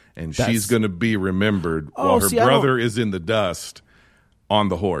 And she's going to be remembered while her brother is in the dust on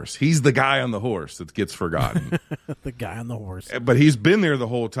the horse. He's the guy on the horse that gets forgotten. The guy on the horse. But he's been there the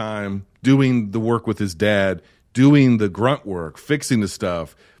whole time doing the work with his dad, doing the grunt work, fixing the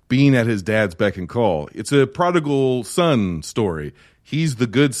stuff, being at his dad's beck and call. It's a prodigal son story. He's the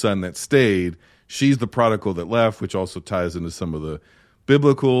good son that stayed. She's the prodigal that left, which also ties into some of the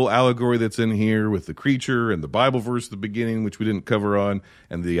biblical allegory that's in here with the creature and the Bible verse at the beginning, which we didn't cover on,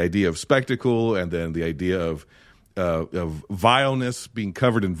 and the idea of spectacle, and then the idea of vileness, being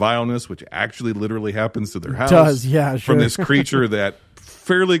covered in vileness, which actually literally happens to their house. Does, yeah, sure. From this creature that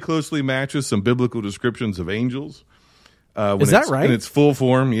fairly closely matches some biblical descriptions of angels. Is that right? In its full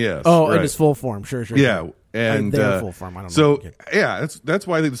form, yes. Oh, right. In its full form, sure. Yeah. And they're full form. I don't know. So yeah, that's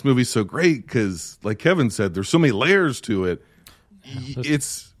why I think this movie's so great, because, like Kevin said, there's so many layers to it.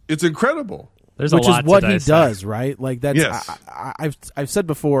 It's incredible. There's which a lot is what to he dissect. does, right? Like that's. Yes. I've said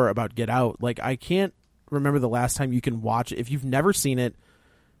before about Get Out. Like I can't remember the last time you can watch it. If you've never seen it,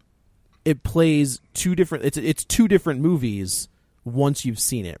 it plays two different. It's two different movies once you've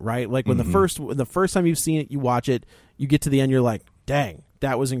seen it, right? Like when the first time you've seen it, you watch it, you get to the end, you're like, dang.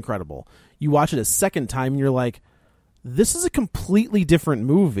 that was incredible. You watch it a second time and you're like, this is a completely different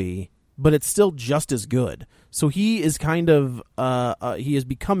movie, but it's still just as good. So he is kind of he is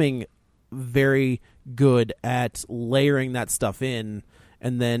becoming very good at layering that stuff in,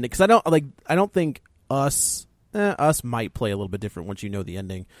 and then because I don't think Us might play a little bit different once you know the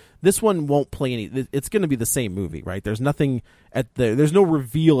ending. This one won't play any. It's going to be the same movie, right? There's nothing there's no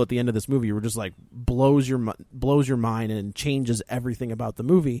reveal at the end of this movie where just like blows your mind and changes everything about the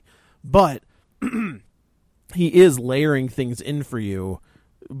movie. But he is layering things in for you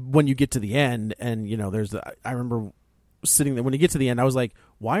when you get to the end, and I remember sitting there when you get to the end, I was like,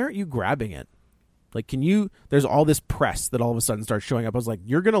 why aren't you grabbing it? Like, there's all this press that all of a sudden starts showing up. I was like,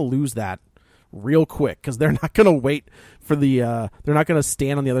 you're going to lose that real quick because they're not going to wait for they're not going to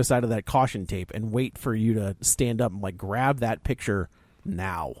stand on the other side of that caution tape and wait for you to stand up and like grab that picture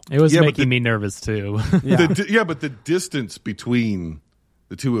now. It was making me nervous too. Yeah. But the distance between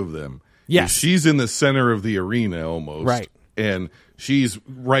the two of them. Yes. She's in the center of the arena almost. Right. And she's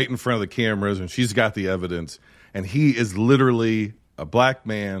right in front of the cameras and she's got the evidence. And he is literally a black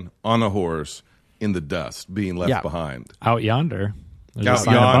man on a horse in the dust being left behind. Out yonder. There's Out a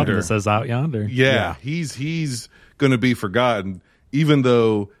sign above him yonder. that says out yonder. Yeah. He's going to be forgotten, even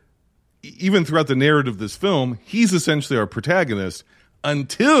throughout the narrative of this film, he's essentially our protagonist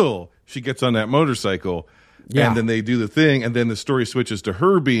until she gets on that motorcycle. Yeah. And then they do the thing, and then the story switches to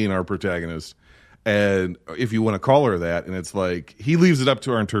her being our protagonist. And if you want to call her that, and it's like he leaves it up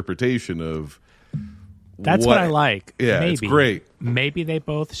to our interpretation of. That's what I like. Yeah, Maybe. it's great. Maybe they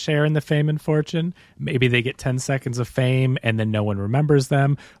both share in the fame and fortune. Maybe they get 10 seconds of fame and then no one remembers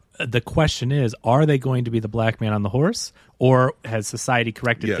them. The question is, are they going to be the black man on the horse, or has society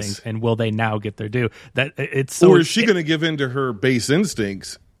corrected things, and will they now get their due? Or is she going to give in to her base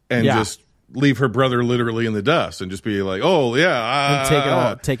instincts and just leave her brother literally in the dust and just be like, oh yeah,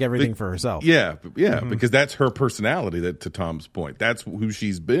 and take everything for herself? Yeah, because that's her personality. That, to Tom's point, that's who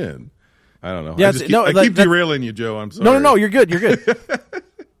she's been. I don't know. Yeah, I keep derailing you, Joe. I'm sorry. No, you're good.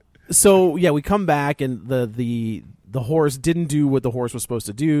 So yeah, we come back and the horse didn't do what the horse was supposed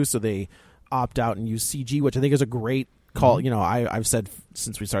to do, so they opt out and use CG, which I think is a great call. Mm-hmm. I've said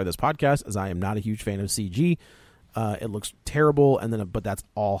since we started this podcast, as I am not a huge fan of CG. It looks terrible, but that's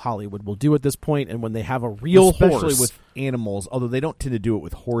all Hollywood will do at this point. And when they have a real especially horse, with animals, although they don't tend to do it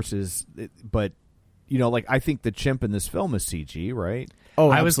with horses, but like I think the chimp in this film is CG, right? Oh,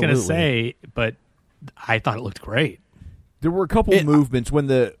 I was going to say, but I thought it looked great. There were a couple of movements when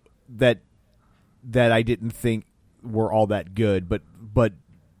that I didn't think were all that good, but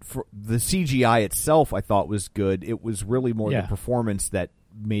for the CGI itself, I thought was good. It was really more the performance that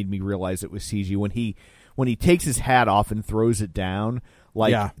made me realize it was CG. When he takes his hat off and throws it down,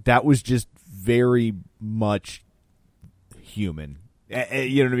 that was just very much human.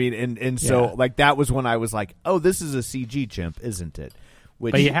 You know what I mean? And so that was when I was like, oh, this is a CG chimp, isn't it?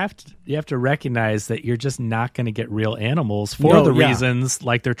 But you have to recognize that you're just not going to get real animals for the reasons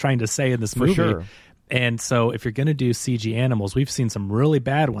like they're trying to say in this movie. Sure. And so if you're going to do CG animals, we've seen some really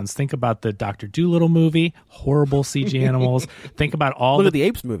bad ones. Think about the Dr. Dolittle movie, horrible CG animals. Think about all at the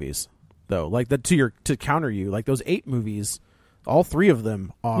Apes movies, though. Like to counter you, like those ape movies. All three of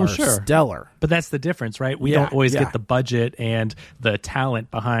them are stellar. But that's the difference, right? We don't always get the budget and the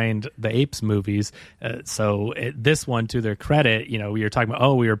talent behind the Apes movies. This one, to their credit, we were talking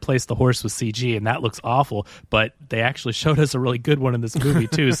about, we replaced the horse with CG, and that looks awful. But they actually showed us a really good one in this movie,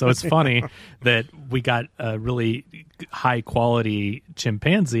 too. So it's funny that we got a really high-quality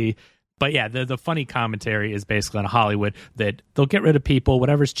chimpanzee. But yeah, the funny commentary is basically on Hollywood that they'll get rid of people,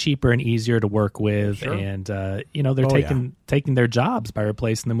 whatever's cheaper and easier to work with, and they're taking their jobs by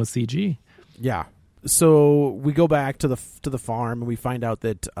replacing them with CG. Yeah. So we go back to the farm and we find out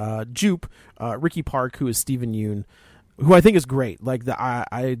that Jupe, Ricky Park, who is Stephen Yeun, who I think is great. Like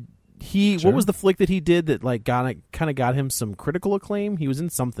what was the flick that he did that like kind of got him some critical acclaim? He was in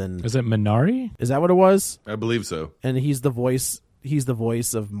something. Is it Minari? Is that what it was? I believe so. And he's the voice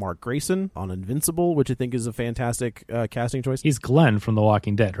of Mark Grayson on Invincible, which I think is a fantastic casting choice. He's Glenn from The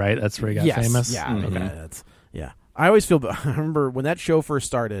Walking Dead, right? That's where he got famous? Yeah. Mm-hmm. Okay, I always feel... I remember when that show first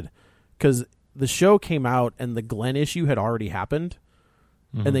started, because the show came out and the Glenn issue had already happened,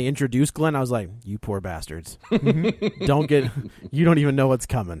 and they introduced Glenn. I was like, you poor bastards. You don't even know what's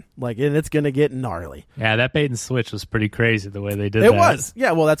coming. Like, and it's going to get gnarly. Yeah, that bait and switch was pretty crazy the way they did that. It was.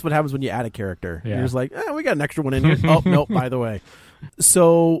 Yeah, well, that's what happens when you add a character. Yeah. You're just like, we got an extra one in here. Oh, nope, by the way.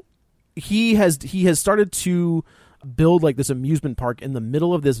 So he has started to build like this amusement park in the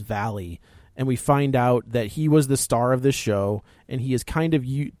middle of this valley, and we find out that he was the star of this show, and he has kind of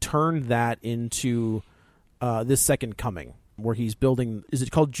turned that into this second coming. where he's building. Is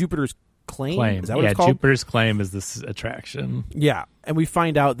it called Jupiter's Claim? Claim. Is that what Yeah, it's called? Jupiter's Claim is this attraction. Yeah, and we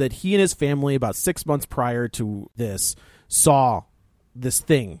find out that he and his family, about 6 months prior to this, saw this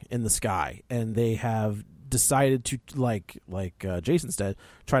thing in the sky, and they have decided to, like Jason said,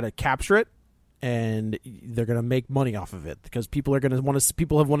 try to capture it, and they're going to make money off of it because people have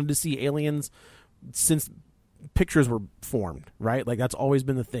wanted to see aliens since pictures were formed, right? Like that's always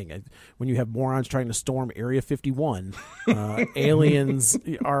been the thing. When you have morons trying to storm Area 51, aliens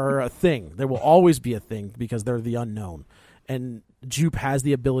are a thing. There will always be a thing because they're the unknown. And Jupe has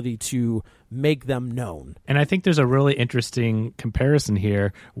the ability to make them known. And I think there's a really interesting comparison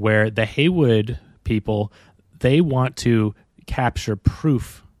here where the Haywood people, they want to capture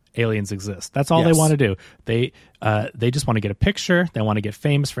proof aliens exist. That's all they want to do. They just want to get a picture. They want to get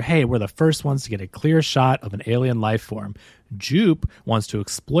famous for, hey, we're the first ones to get a clear shot of an alien life form. Jupe wants to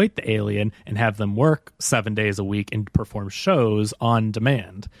exploit the alien and have them work 7 days a week and perform shows on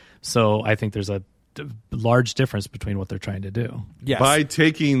demand. So I think there's a large difference between what they're trying to do. Yes. By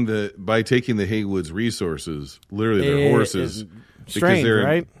taking the Haywood's resources, literally their horses, strange, because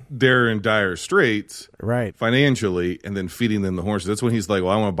right? They're in dire straits, Right. financially, and then feeding them the horses. That's when he's like,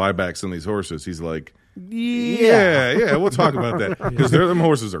 "Well, I want to buy back some of these horses." He's like, "Yeah, we'll talk about that because them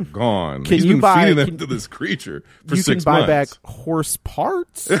horses are gone. He's been feeding them to this creature for 6 months. You can buy back horse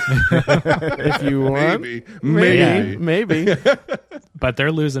parts if you want. Maybe. But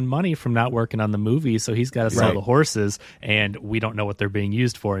they're losing money from not working on the movie, so he's got to sell Right. the horses, and we don't know what they're being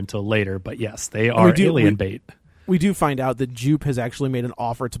used for until later. But yes, they are alien bait. We do find out that Jupe has actually made an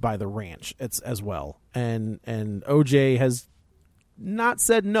offer to buy the ranch as well, and OJ has not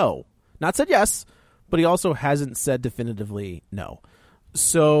said no, not said yes, but he also hasn't said definitively no.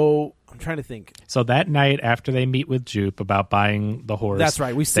 So I'm trying to think. So that night after they meet with Jupe about buying the horse, That's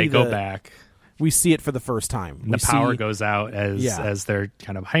right. They go back. We see it for the first time. The power goes out as they're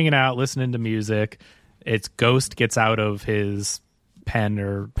kind of hanging out, listening to music. It's Ghost gets out of his pen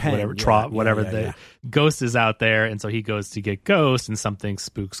or whatever. Ghost is out there, and so he goes to get Ghost, and something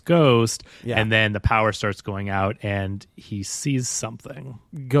spooks Ghost, and then the power starts going out, and he sees something.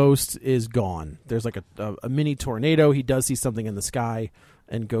 Ghost is gone. There's like a mini tornado. He does see something in the sky,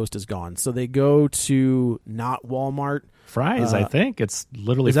 and Ghost is gone. So they go to not Walmart. Fry's, I think. It's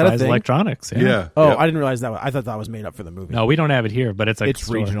literally is that a Fry's thing? Electronics. Yeah. Oh, Yep. I didn't realize that. I thought that was made up for the movie. No, we don't have it here, but it's It's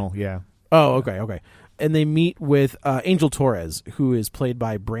regional, yeah. Oh, okay. And they meet with Angel Torres, who is played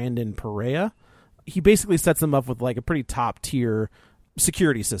by Brandon Perea. He basically sets them up with like a pretty top tier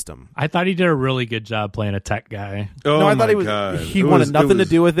security system. I thought he did a really good job playing a tech guy. Oh No, I my thought God. he wanted nothing to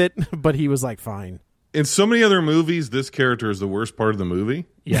do with it, but he was like, fine. In so many other movies, this character is the worst part of the movie.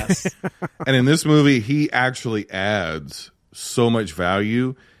 Yes. And in this movie, he actually adds so much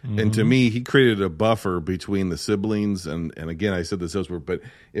value. And to me, he created a buffer between the siblings. And again, I said this elsewhere, but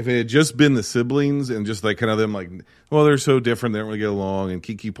if it had just been the siblings and just like kind of them like, well, they're so different, they don't really get along. And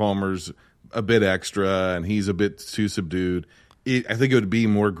Keke Palmer's a bit extra and he's a bit too subdued. I think it would be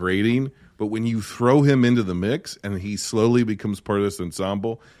more grating. But when you throw him into the mix and he slowly becomes part of this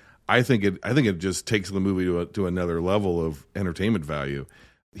ensemble, I think it just takes the movie to another level of entertainment value.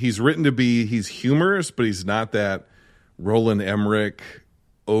 He's written to be, he's humorous, but he's not that Roland Emmerich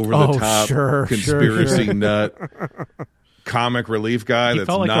over the top conspiracy nut comic relief guy. He That's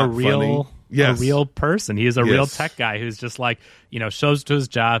felt like not a real, funny. Yes. a real person. He is a real Yes. tech guy who's just like, shows to his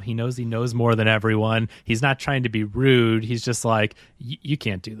job. He knows more than everyone. He's not trying to be rude. He's just like, you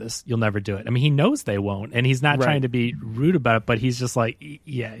can't do this. You'll never do it. I mean, he knows they won't, and he's not trying to be rude about it, but he's just like,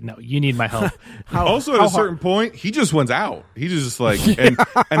 yeah, no, you need my help. Also, at a certain point, he just wants out. He's just like, and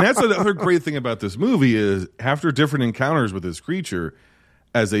that's another great thing about this movie is after different encounters with this creature,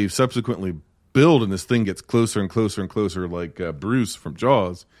 as they subsequently build and this thing gets closer and closer and closer, like Bruce from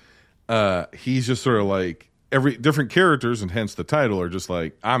Jaws, he's just sort of like every different characters, and hence the title, are just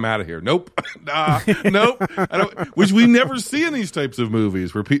like, I'm out of here. Nope. Nope. I don't, which we never see in these types of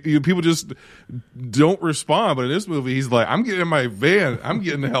movies where people just don't respond. But in this movie, he's like, I'm getting in my van. I'm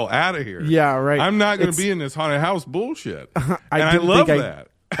getting the hell out of here. Yeah, right. I'm not going to be in this haunted house bullshit. I love that.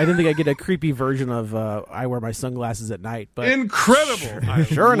 I didn't think I'd get a creepy version of I wear my sunglasses at night. But Incredible. I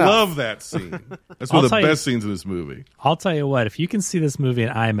Sure enough. love that scene. That's one of the best scenes in this movie. I'll tell you what, if you can see this movie in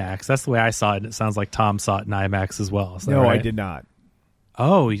IMAX, that's the way I saw it, and it sounds like Tom saw it in IMAX as well. Is that No, right? I did not.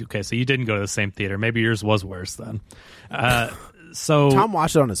 Oh, okay, so you didn't go to the same theater. Maybe yours was worse then. So Tom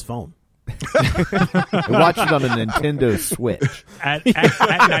watched it on his phone. Watch it on a Nintendo Switch. At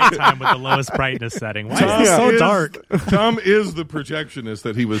nighttime with the lowest brightness setting. Why is it so dark? Tom is the projectionist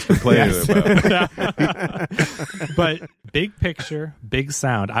that he was complaining about. But big picture, big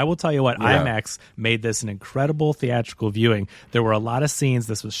sound. I will tell you what, IMAX made this an incredible theatrical viewing. There were a lot of scenes.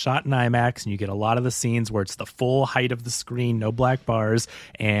 This was shot in IMAX, and you get a lot of the scenes where it's the full height of the screen, no black bars,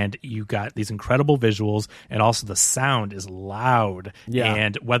 and you got these incredible visuals, and also the sound is loud. Yeah.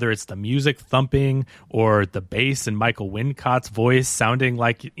 And whether it's the music thumping or the bass and Michael Wincott's voice sounding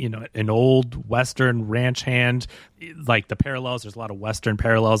like, you know, an old Western ranch hand, like the parallels, there's a lot of Western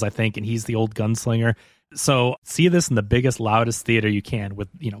parallels, I think, and he's the old gunslinger. So see this in the biggest, loudest theater you can with,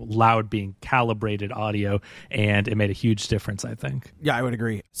 you know, loud being calibrated audio, and it made a huge difference, I think. Yeah, I would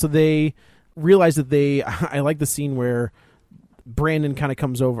agree. So they realized that I like the scene where Brandon kind of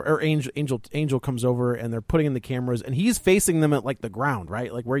comes over, or Angel comes over, and they're putting in the cameras, and he's facing them at like the ground,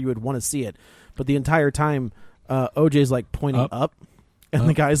 right? Like where you would want to see it. But the entire time, OJ's like pointing up. And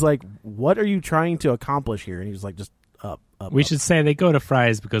the guy's like, "What are you trying to accomplish here?" And he's like, "Just up." We should say they go to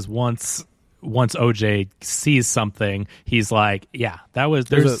Fry's because once OJ sees something, he's like, "Yeah,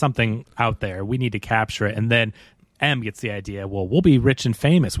 there's something out there. We need to capture it." And then M gets the idea, well, we'll be rich and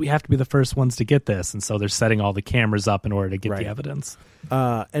famous. We have to be the first ones to get this. And so they're setting all the cameras up in order to get the evidence.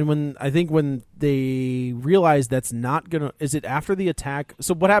 And when they realize that's not going to... Is it after the attack?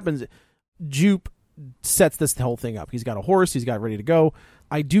 So what happens? Jupe sets this whole thing up. He's got a horse. He's got it ready to go.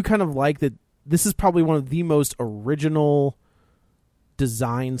 I do kind of like that this is probably one of the most original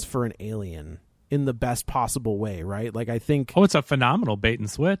designs for an alien in the best possible way, right? Like, I think... Oh, it's a phenomenal bait and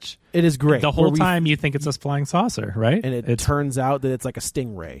switch. It is great. The whole time you think it's a flying saucer, right? And it turns out that it's like a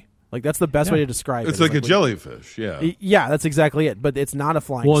stingray. Like, that's the best way to describe it. It's like a jellyfish, Yeah, that's exactly it. But it's not a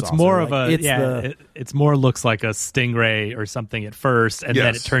flying saucer. Well, it's more of like, it's more looks like a stingray or something at first, and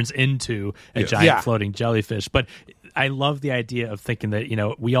then it turns into a giant floating jellyfish. But I love the idea of thinking that, you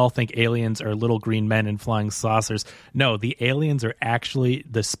know, we all think aliens are little green men in flying saucers. No, the aliens are actually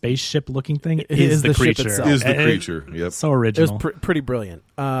the spaceship looking thing is the creature. Is the creature. Yep. So original. It was pretty brilliant.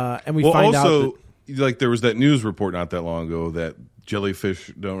 And we out find that, like, there was that news report not that long ago that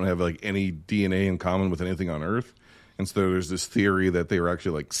jellyfish don't have like any DNA in common with anything on Earth. And so there's this theory that they were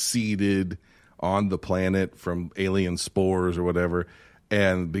actually like seeded on the planet from alien spores or whatever.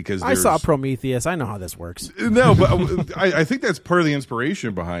 And because I saw Prometheus, I know how this works. No, but I think that's part of the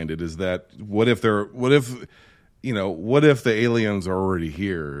inspiration behind it is that what if the aliens are already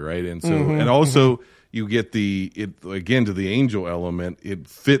here, right? And so and also you get to the angel element, it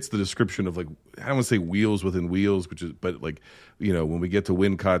fits the description of, like, I don't want to say wheels within wheels, but like, you know, when we get to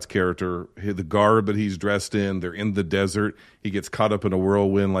Wincott's character, the garb that he's dressed in, they're in the desert, he gets caught up in a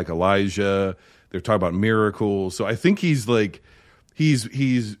whirlwind like Elijah. They're talking about miracles. So I think he's like,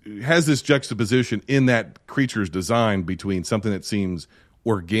 he's has this juxtaposition in that creature's design between something that seems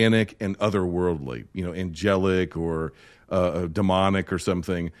organic and otherworldly, you know, angelic or demonic or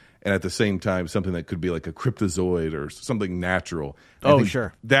something, and at the same time something that could be like a cryptozoid or something natural. Oh,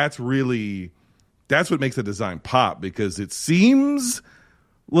 sure. That's what makes the design pop, because it seems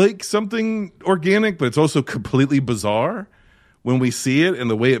like something organic, but it's also completely bizarre when we see it, and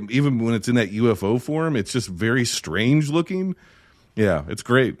the way even when it's in that UFO form, it's just very strange looking. Yeah, it's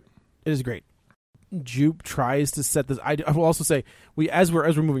great. It is great. Jupe tries to set this. I will also say as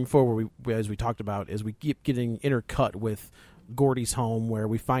we're moving forward, as we talked about, is we keep getting intercut with Gordy's home, where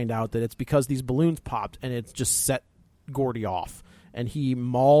we find out that it's because these balloons popped and it's just set Gordy off, and he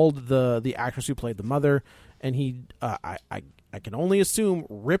mauled the actress who played the mother, and he I can only assume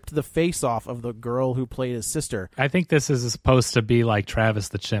ripped the face off of the girl who played his sister. I think this is supposed to be like Travis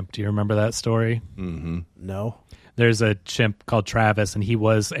the chimp. Do you remember that story? Mm-hmm. No. There's a chimp called Travis, and he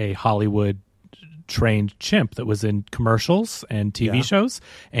was a Hollywood trained chimp that was in commercials and TV shows,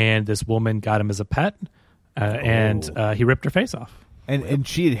 and this woman got him as a pet, and he ripped her face off. And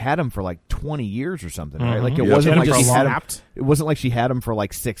she had him for like 20 years or something, right? Like it Yeah. wasn't like Just she had him. snapped. It wasn't like she had him for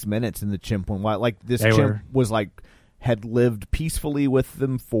like 6 minutes, and the chimp went wild. Like this chimp was like had lived peacefully with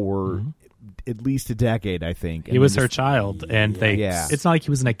them for at least a decade, I think. And he was her child, and it's not like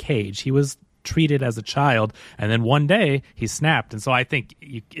he was in a cage. He was treated as a child, and then one day he snapped. And so I think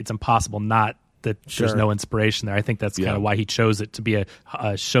it's impossible not that there's no inspiration there. I think that's kind of why he chose it to be a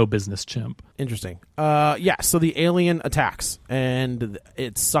show business chimp. Interesting. So the alien attacks, and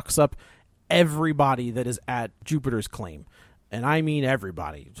it sucks up everybody that is at Jupiter's claim. And I mean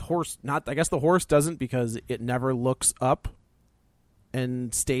everybody. I guess the horse doesn't, because it never looks up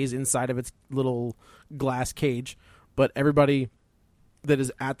and stays inside of its little glass cage. But everybody that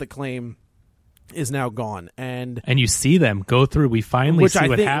is at the claim is now gone, and you see them go through. We finally see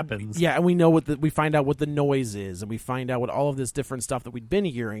what happens. Yeah, and we know we find out what the noise is, and we find out what all of this different stuff that we'd been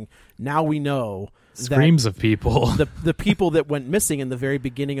hearing. Now we know Screams of people. The people that went missing in the very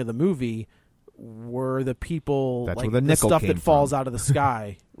beginning of the movie were the people, That's like where the nickel stuff came that falls from. out of the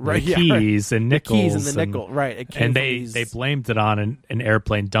sky, right? The keys and nickels. The keys and the nickel, right? It came And from they blamed it on an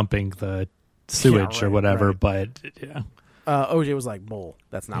airplane dumping the sewage or whatever. right. But yeah, OJ was like, "Bull,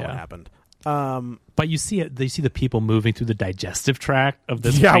 that's not what Yeah. happened." but you see it. They see the people moving through the digestive tract of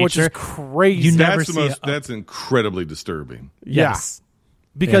this Yeah, creature. which is crazy. You never That's see that's incredibly disturbing. Yes.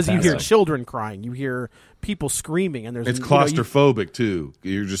 Because you hear Fantastic. children crying, you hear people screaming, and there's It's you know, you- claustrophobic too.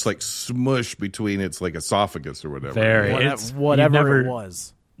 You're just like smushed between its like esophagus or whatever. Very. whatever, you whatever never- it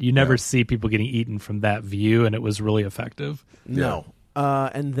was. You never see people getting eaten from that view, and it was really effective. No,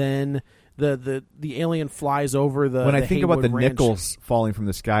 and then the alien flies over the. When I the think about the Haywood Ranch nickels falling from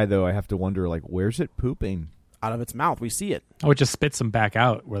the sky, though, I have to wonder, like, where's it pooping? out of its mouth, we see it. Oh, it just spits them back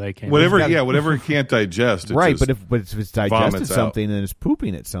out where they came. Whatever, It's whatever it can't digest. It Right, just but if it's digested vomits out. something and it's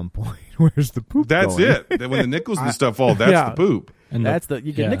pooping at some point, where's the poop that's going? it. Then when the nickels and stuff fall, that's Yeah. the poop. And That's you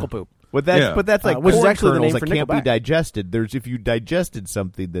get yeah. nickel poop. But that's Yeah. but that's like Which is corn actually the kernels name that for can't be Nickelback. digested. There's if you digested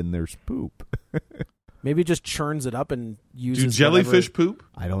something, then there's poop. Maybe it just churns it up and uses. Do jellyfish whatever- poop?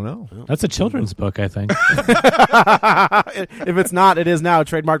 I don't know. That's a children's book, I think. If it's not, it is now.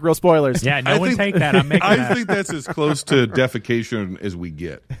 Trademark Real Spoilers. Yeah, no I one think- take that. I'm making I that. think that's as close to defecation as we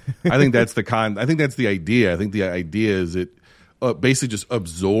get. I think that's I think that's the idea. I think the idea is it basically just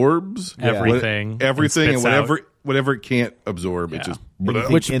absorbs Everything and everything, and spits whatever it can't absorb, it Yeah. just.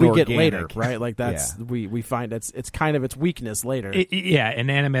 Anything Which we get inorganic. later, right? Like that's we find it's kind of its weakness later,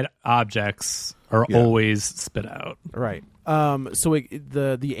 Inanimate objects are Yeah. always spit out. right? So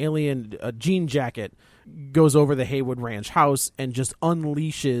the alien jean jacket goes over the Haywood Ranch house and just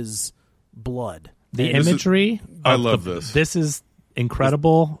unleashes blood. The This is- imagery. I of love this. This is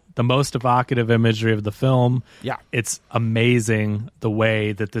incredible. The most evocative imagery of the film. Yeah. It's amazing the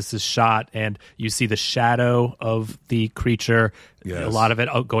way that this is shot, and you see the shadow of the creature. Yes. A lot of it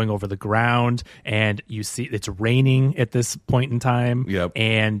going over the ground, and you see it's raining at this point in time. Yep.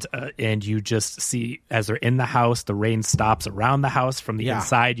 And you just see as they're in the house, the rain stops around the house from the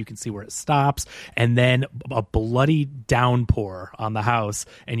inside. You can see where it stops, and then a bloody downpour on the house,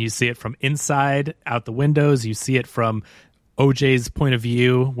 and you see it from inside out the windows. You see it from OJ's point of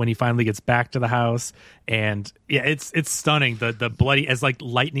view when he finally gets back to the house, and it's stunning. The bloody as like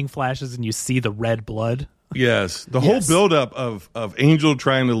lightning flashes, and you see the red blood. Yes, the whole buildup of Angel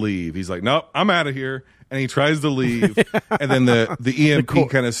trying to leave. He's like, "Nope, I'm out of here," and he tries to leave, and then the EMP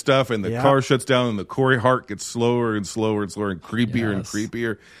kind of stuff, and the car shuts down, and the Corey Hart gets slower and slower and slower and creepier and Yes.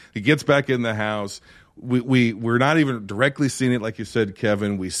 creepier. He gets back in the house. We're not even directly seeing it, like you said,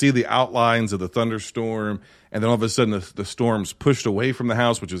 Kevin. We see the outlines of the thunderstorm, and then all of a sudden the storm's pushed away from the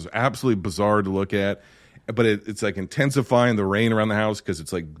house, which is absolutely bizarre to look at. But it's like intensifying the rain around the house because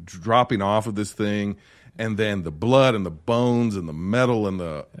it's like dropping off of this thing, and then the blood and the bones and the metal and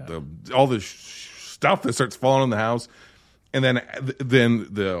the all this stuff that starts falling in the house, and then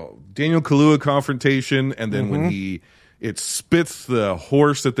the Daniel Kaluuya confrontation, and then when it spits the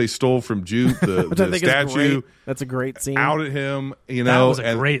horse that they stole from Jupe, Which I the think is statue, great. That's a great scene. out at him. You That know, was a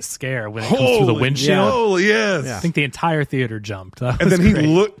and great scare when it comes through the holy, windshield. holy, yes. Yeah. I think the entire theater jumped. That And was then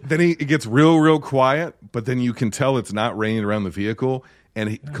great. it gets real quiet, but then you can tell it's not raining around the vehicle. And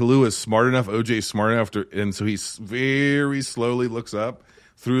Kaluuya is smart enough, OJ is smart enough and so he very slowly looks up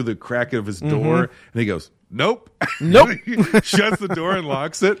through the crack of his door, and he goes, "Nope." He shuts the door and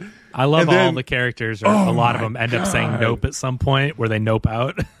locks it. I love And all then- the characters. A lot of them end up saying nope at some point where they nope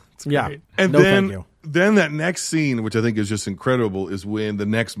out. It's Yeah. great. And No, then, thank you. then that next scene, which I think is just incredible, is when the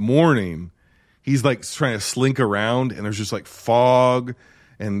next morning he's like trying to slink around, and there's just like fog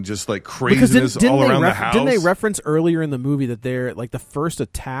and just like Because craziness all around the house. Didn't they reference earlier in the movie that they're like the first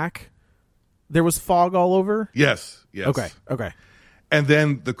attack? There was fog all over. Yes. Okay. And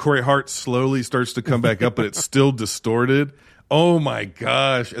then the Corey Hart slowly starts to come back up, but it's still distorted. Oh my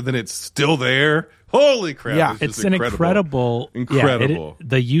gosh! And then it's still there. Holy crap! Yeah. just It's an incredible. incredible.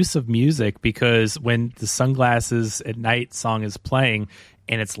 The use of music, because when the Sunglasses at Night song is playing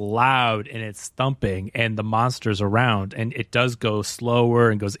and it's loud and it's thumping and the monster's around, and it does go slower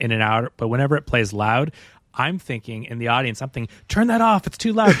and goes in and out, but whenever it plays loud, I'm thinking in the audience, I'm thinking, turn that off. It's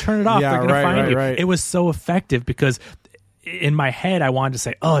too loud. Turn it off. Yeah, They're going right, to find right, you. right. It was so effective because in my head, I wanted to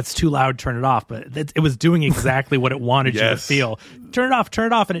say, "Oh, it's too loud, turn it off," but it was doing exactly what it wanted you to feel. Turn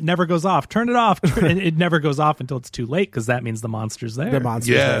it off, and it never goes off. Turn it off, and it never goes off until it's too late because that means the monster's there. The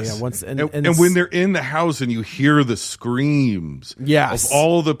monster's there. Yeah. Once, and when they're in the house and you hear the screams of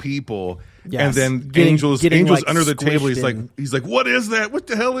all the people, and then Angel's like under the table. He's like, "What is that? What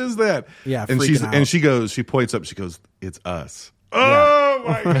the hell is that?" Yeah, and she points up. She goes, "It's us." Oh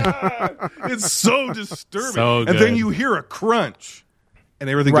my god, it's so disturbing. So and then you hear a crunch, and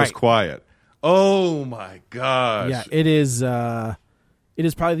everything goes quiet. Oh my gosh! Yeah, it is. It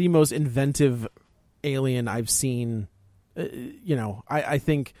is probably the most inventive alien I've seen. I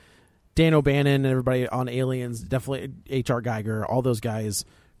think Dan O'Bannon and everybody on Aliens, definitely H.R. Geiger, all those guys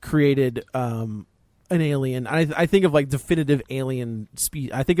created an alien. I think of like definitive alien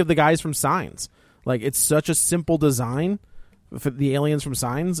speed. I think of the guys from Signs. Like, it's such a simple design for the aliens from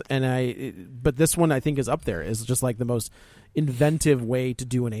Signs, but this one I think is up there. It's just like the most inventive way to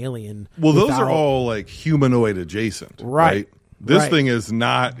do an alien. Well, those are all like humanoid adjacent, right? This thing is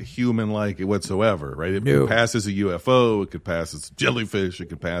not human-like whatsoever, right? It could pass as a UFO, it could pass as a jellyfish, it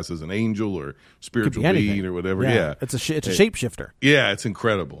could pass as an angel or spiritual being or whatever. Yeah. It's a shapeshifter. Yeah, it's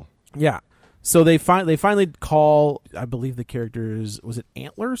incredible. Yeah. So they finally call, I believe the characters, was it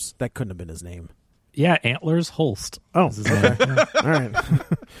Antlers? That couldn't have been his name. Yeah, Antlers Holst. Oh, okay. All right.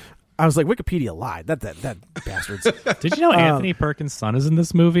 I was like, Wikipedia lied. That bastards. Did you know Anthony Perkins' son is in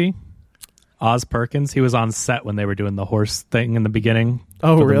this movie? Oz Perkins. He was on set when they were doing the horse thing in the beginning.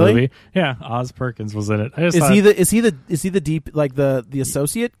 Oh, really? Movie. Yeah, Oz Perkins was in it. Is he the deep, like the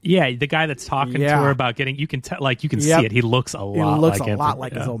associate? Yeah, the guy that's talking to her about getting. You can see it. He looks a lot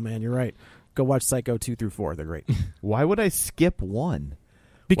like his old man. You're right. Go watch Psycho 2 through 4. They're great. Why would I skip one?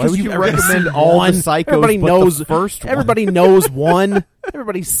 Because you recommend all the Psychos. Everybody knows the first one. Everybody knows one.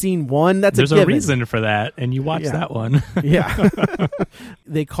 Everybody's seen one. There's a reason for that, and you watch that one. Yeah.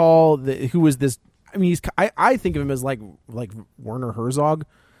 They call who is this? I mean, I think of him as like Werner Herzog.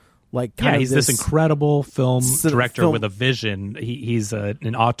 Like, he's this incredible film director with a vision. He's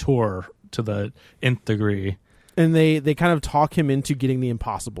an auteur to the nth degree. And they kind of talk him into getting the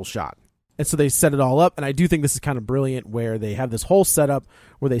impossible shot. And so they set it all up, and I do think this is kind of brilliant where they have this whole setup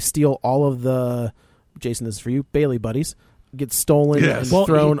where they steal all of the, Jason, this is for you, Bailey buddies, get stolen and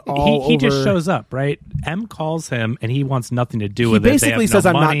thrown all over. He just shows up, right? M calls him, and he wants nothing to do with it. He basically says,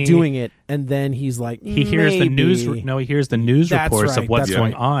 I'm not doing it, and then he's like, he hears the news. No, he hears the news reports of what's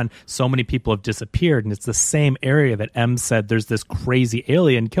going on. So many people have disappeared, and it's the same area that M said there's this crazy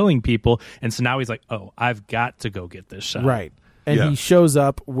alien killing people, and so now he's like, oh, I've got to go get this shot. Right. And he shows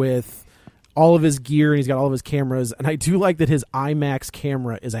up with all of his gear, and he's got all of his cameras, and I do like that his IMAX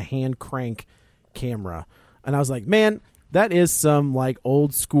camera is a hand crank camera. And I was like, man, that is some like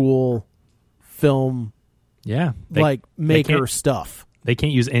old school film maker stuff. They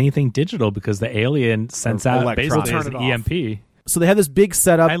can't use anything digital because the alien sends out basically as an EMP. So they have this big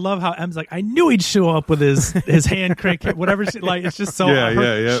setup. I love how M's like, I knew he'd show up with his hand crank, whatever. It's just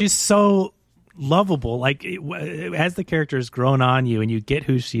so she's so lovable. Like, as the character has grown on you and you get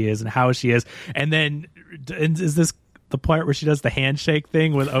who she is and how she is, and then is this the part where she does the handshake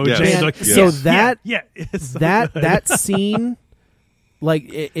thing with OJ? Yes. Like, so so that scene,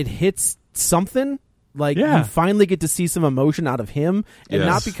 like it hits something. Like, you finally get to see some emotion out of him, and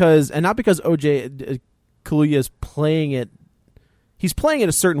not because OJ Kaluuya is playing it. He's playing it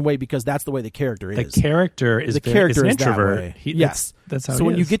a certain way because that's the way the character is. The character is an introvert. That's how. So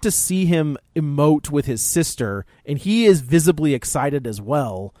when you get to see him emote with his sister, and he is visibly excited as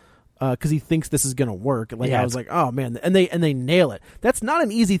well, because he thinks this is going to work. Like, I was like, oh man, and they nail it. That's not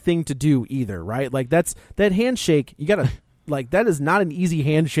an easy thing to do either, right? Like, that handshake, you got to like, that is not an easy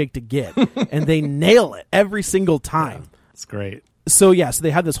handshake to get, and they nail it every single time. It's great. So so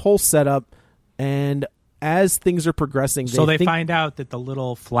they have this whole setup, and as things are progressing, they find out that the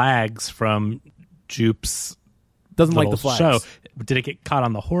little flags from Jupe's doesn't like the flags. Show, did it get caught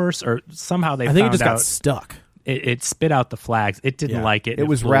on the horse, or somehow they? I think it just got stuck. It spit out the flags. It didn't like it. It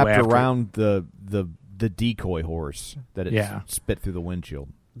was wrapped around the decoy horse that it spit through the windshield.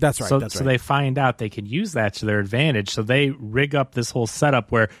 That's right. So they find out they can use that to their advantage. So they rig up this whole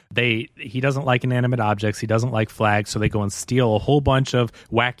setup where he doesn't like inanimate objects. He doesn't like flags. So they go and steal a whole bunch of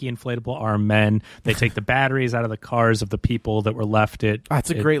wacky inflatable armed men. They take the batteries out of the cars of the people that were left. That's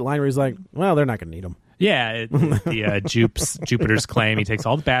a great line where he's like, well, they're not going to need them. Yeah, Jupiter's claim. He takes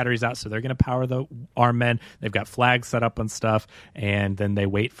all the batteries out, so they're going to power the armed men. They've got flags set up and stuff, and then they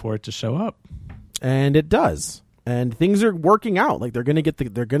wait for it to show up. And it does. And things are working out. Like, they're gonna get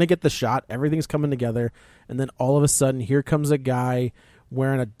the shot. Everything's coming together, and then all of a sudden, here comes a guy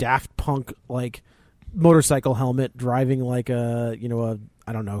wearing a Daft Punk like motorcycle helmet, driving like a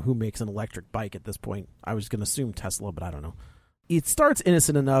I don't know who makes an electric bike at this point. I was going to assume Tesla, but I don't know. It starts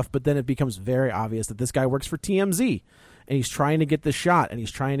innocent enough, but then it becomes very obvious that this guy works for TMZ, and he's trying to get the shot, and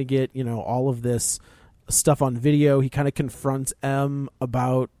he's trying to get all of this stuff on video. He kind of confronts M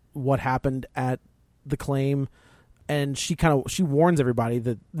about what happened at the claim, and she warns everybody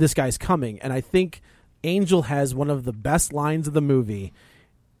that this guy's coming. And I think Angel has one of the best lines of the movie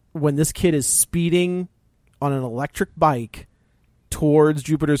when this kid is speeding on an electric bike towards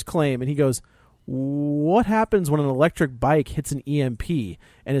Jupiter's claim, and he goes, "What happens when an electric bike hits an EMP?"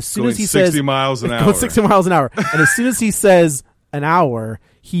 And as soon as he 60 says miles an hour. Goes 60 miles an hour. And as soon as he says an hour,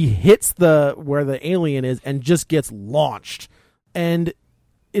 he hits where the alien is and just gets launched. And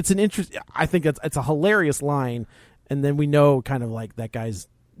it's I think it's a hilarious line. And then we know kind of like that guy's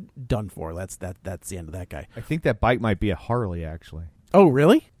done for. That's the end of that guy. I think that bike might be a Harley, actually. Oh,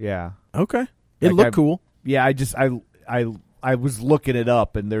 really? Yeah. Okay. It looked cool. Yeah, I was looking it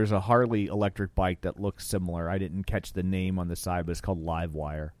up, and there's a Harley electric bike that looks similar. I didn't catch the name on the side, but it's called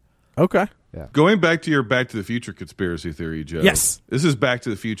Livewire. Okay. Yeah. Going back to your Back to the Future conspiracy theory, Joe. Yes. This is Back to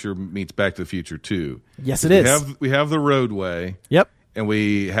the Future meets Back to the Future 2. Yes, it is. We have the roadway. Yep. And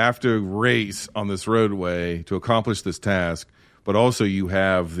we have to race on this roadway to accomplish this task. But also you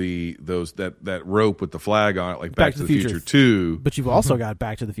have that rope with the flag on it, like Back to the Future 2. But you've also got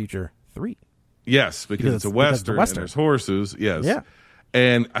Back to the Future 3. Yes, because it's a Western, and there's horses. Yes. Yeah.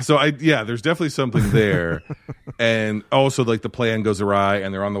 And so there's definitely something there. And also like the plan goes awry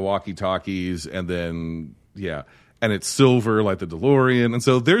and they're on the walkie-talkies, and then and it's silver like the DeLorean. And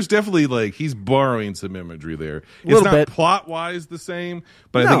so there's definitely like he's borrowing some imagery there. It's not plot-wise the same,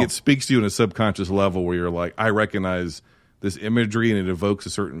 but I think it speaks to you on a subconscious level where you're like, I recognize this imagery and it evokes a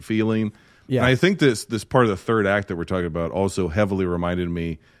certain feeling. Yeah. And I think this part of the third act that we're talking about also heavily reminded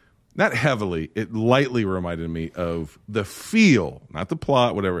me, not heavily, it lightly reminded me of the feel, not the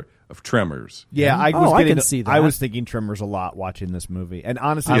plot, whatever, of Tremors. Yeah, I can see that. I was thinking Tremors a lot watching this movie. And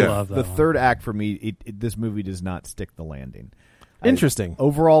honestly, I love that the one. third act for me, this movie does not stick the landing. Interesting.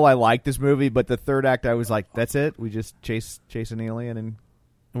 Overall, I like this movie, but the third act, I was like, that's it? We just chase an alien and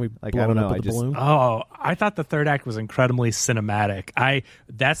we like, blow I don't it know. up with the balloon. Oh, I thought the third act was incredibly cinematic.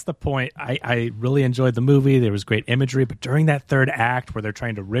 That's the point. I really enjoyed the movie. There was great imagery, but during that third act where they're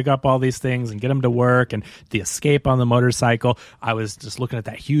trying to rig up all these things and get them to work, and the escape on the motorcycle, I was just looking at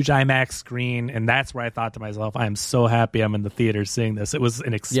that huge IMAX screen, and that's where I thought to myself, I am so happy I'm in the theater seeing this. It was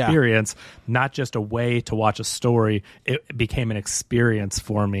an experience, not just a way to watch a story. It became an experience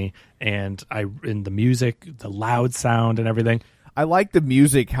for me, and in the music, the loud sound and everything. I like the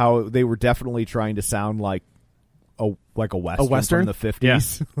music, how they were definitely trying to sound like a Western from the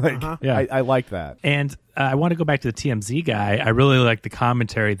 50s. Yeah. I like that. And I want to go back to the TMZ guy. I really like the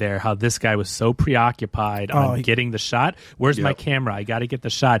commentary there, how this guy was so preoccupied on getting the shot. Where's my camera? I got to get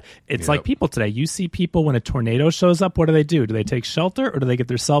the shot. It's like people today. You see people when a tornado shows up, what do? Do they take shelter, or do they get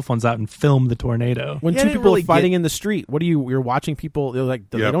their cell phones out and film the tornado? When two people are fighting in the street, you're watching people, they're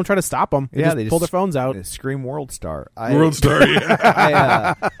like, they don't try to stop them. They just pull their phones out. Scream World Star. World Star,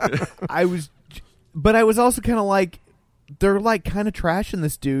 yeah. I was also kind of like, they're like kind of trashing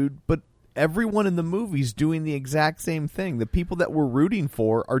this dude, but everyone in the movie's doing the exact same thing. The people that we're rooting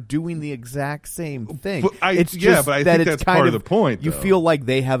for are doing the exact same thing. But I think that's part of the point. You feel like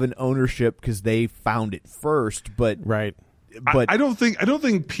they have an ownership because they found it first, but right. But I don't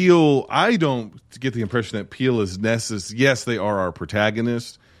think Peele. I don't get the impression that Peele is necessary. Yes, they are our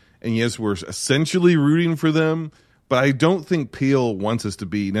protagonist, and yes, we're essentially rooting for them. But I don't think Peele wants us to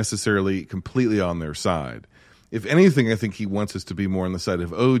be necessarily completely on their side. If anything, I think he wants us to be more on the side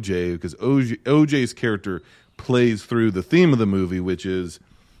of OJ, because OJ's character plays through the theme of the movie, which is,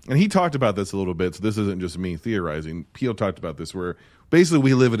 and he talked about this a little bit, so this isn't just me theorizing. Peele talked about this, where basically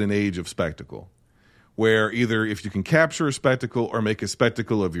we live in an age of spectacle, where either if you can capture a spectacle or make a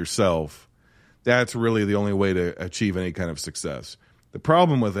spectacle of yourself, that's really the only way to achieve any kind of success. The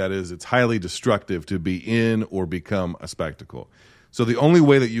problem with that is it's highly destructive to be in or become a spectacle. So the only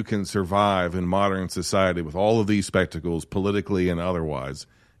way that you can survive in modern society with all of these spectacles, politically and otherwise,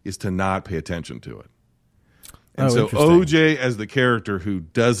 is to not pay attention to it. And so OJ as the character who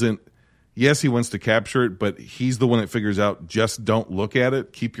doesn't, yes, he wants to capture it, but he's the one that figures out, just don't look at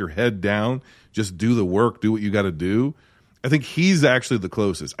it, keep your head down, just do the work, do what you got to do. I think he's actually the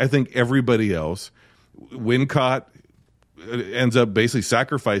closest. I think everybody else, Wincott ends up basically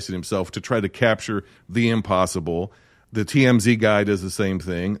sacrificing himself to try to capture the impossible. The TMZ guy does the same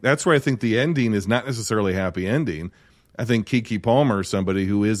thing. That's where I think the ending is not necessarily a happy ending. I think Keke Palmer is somebody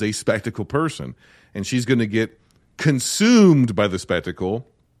who is a spectacle person, and she's going to get consumed by the spectacle,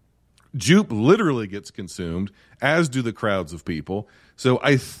 Jupe literally gets consumed, as do the crowds of people. So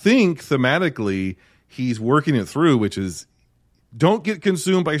I think thematically he's working it through, which is don't get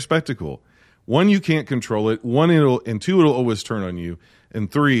consumed by spectacle. 1, you can't control it. 1, and 2, it'll always turn on you. And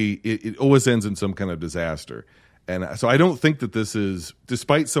 3, it always ends in some kind of disaster. And so I don't think that this is,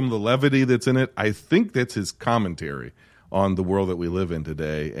 despite some of the levity that's in it, I think that's his commentary on the world that we live in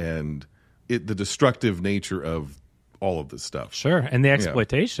today and the destructive nature of all of this stuff. Sure, and the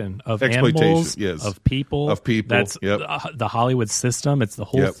exploitation of animals, yes. of people. That's the Hollywood system. It's the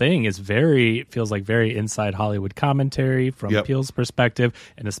whole thing is feels like very inside Hollywood commentary from Peele's perspective,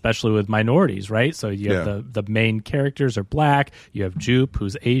 and especially with minorities, right? So you have the main characters are black. You have Jupe,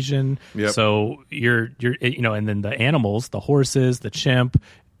 who's Asian. So you're and then the animals, the horses, the chimp.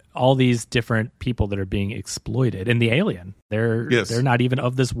 All these different people that are being exploited, and the alien, they're not even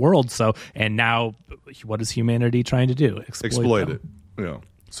of this world. So, and now, what is humanity trying to do? Exploit it. Yeah.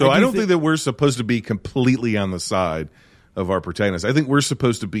 So I don't think that we're supposed to be completely on the side of our protagonists. I think we're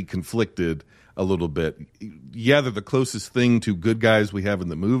supposed to be conflicted a little bit. Yeah, they're the closest thing to good guys we have in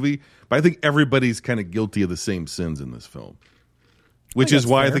the movie, but I think everybody's kind of guilty of the same sins in this film, which is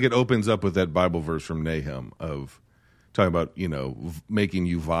why I think it opens up with that Bible verse from Nahum of talking about, making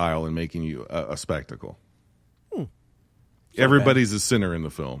you vile and making you a spectacle. Everybody's a sinner in the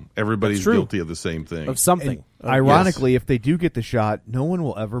film. Everybody's guilty of the same thing. Of something. Ironically, if they do get the shot, no one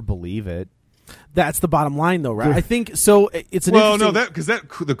will ever believe it. That's the bottom line, though, right? I think so. It's an because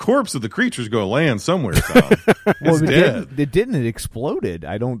the corpse of the creatures go land somewhere. Tom. Well, it didn't. It exploded.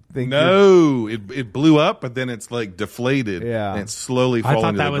 I don't think. No, it blew up, but then it's like deflated. Yeah, and it's slowly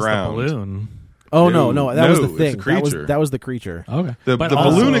falling to the ground. The balloon. Oh no! That was the thing. Creature. That was the creature. Okay. The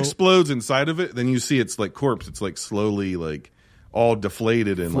balloon explodes inside of it. Then you see it's like corpse. It's like slowly like all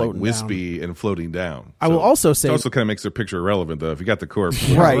deflated and floating like wispy and floating down. I will also say it also kind of makes their picture irrelevant though. If you got the corpse,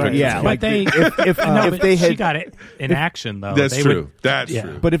 right? Yeah. But she got it in action though. That's true. That's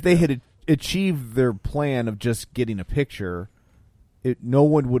true. But if they had achieved their plan of just getting a picture. No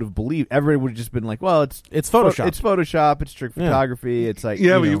one would have believed. Everybody would have just been like, "Well, it's Photoshop. It's Photoshop. It's trick photography. It's like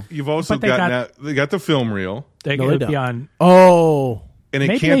you've also got they got the film reel. They go beyond. And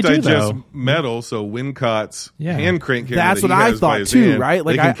it can't digest metal, so Wincott's hand crank camera. That's what I thought too, right?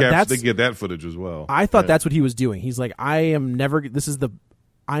 Like they get that footage as well. I thought that's what he was doing. He's like, I'm going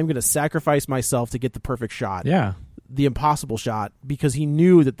to sacrifice myself to get the perfect shot. Yeah. The impossible shot, because he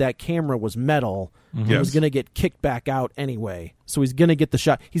knew that camera was metal and was going to get kicked back out anyway. So he's going to get the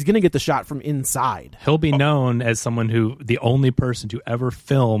shot. He's going to get the shot from inside. He'll be known as someone the only person to ever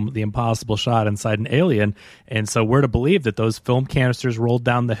film the impossible shot inside an alien. And so we're to believe that those film canisters rolled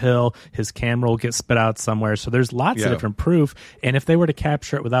down the hill. His camera will get spit out somewhere. So there's lots of different proof. And if they were to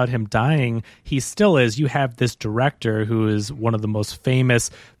capture it without him dying, he still is. You have this director who is one of the most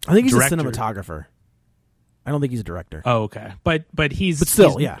famous. I think he's a cinematographer. I don't think he's a director. Oh, okay. But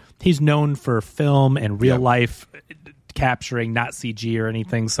he's known for film and real life capturing, not CG or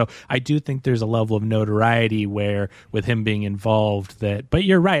anything. So I do think there's a level of notoriety where with him being involved but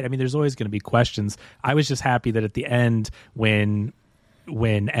you're right. I mean, there's always going to be questions. I was just happy that at the end when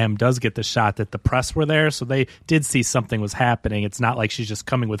M does get the shot that the press were there, so they did see something was happening. It's not like she's just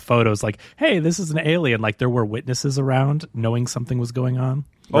coming with photos like, hey, this is an alien. Like there were witnesses around knowing something was going on.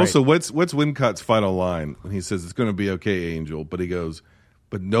 Also, what's Wincott's final line when he says it's going to be okay, Angel, but he goes,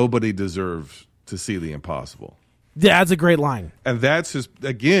 but nobody deserves to see the impossible. Yeah, that's a great line. And that's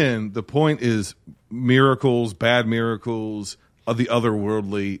again, the point is miracles, bad miracles, of the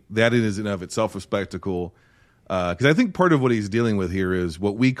otherworldly, that is in of itself a spectacle. Because I think part of what he's dealing with here is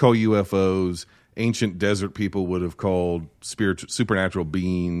what we call UFOs, ancient desert people would have called supernatural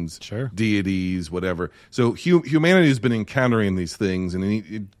beings, deities, whatever. So humanity has been encountering these things, and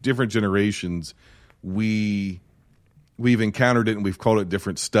in different generations, we've encountered it, and we've called it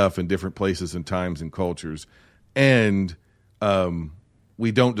different stuff in different places and times and cultures. And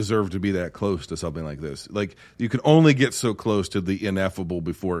we don't deserve to be that close to something like this. Like, you can only get so close to the ineffable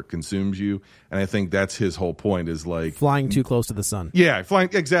before it consumes you. And I think that's his whole point, is like flying too close to the sun. Yeah, flying,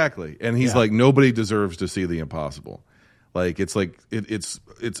 exactly. And he's like, nobody deserves to see the impossible. Like, it's like it's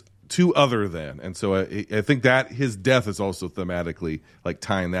too other than. And so I think that his death is also thematically like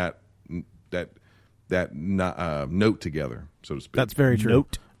tying that note together, so to speak. That's very true.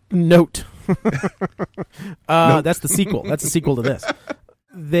 Note. That's the sequel. That's the sequel to this.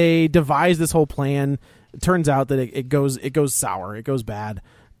 They devise this whole plan. It turns out that it goes sour. It goes bad,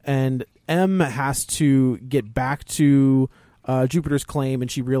 and M has to get back to Jupiter's claim,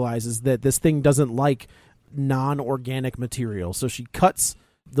 and she realizes that this thing doesn't like non-organic material. So she cuts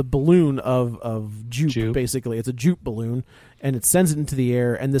balloon of jupe. Basically, it's a jupe balloon, and it sends it into the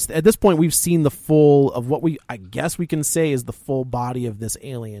air. And at this point, we've seen the full of what I guess we can say is the full body of this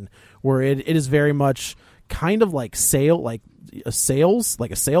alien, where it is very much kind of like a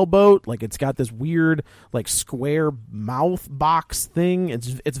sailboat. Like it's got this weird like square mouth box thing.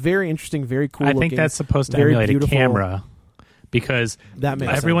 It's very interesting, very cool. I think looking, that's supposed to very emulate beautiful. a camera. Because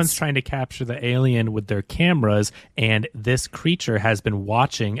everyone's sense. trying to capture the alien with their cameras, and this creature has been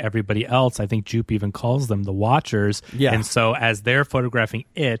watching everybody else. I think Jupe even calls them the Watchers. Yeah. And so as they're photographing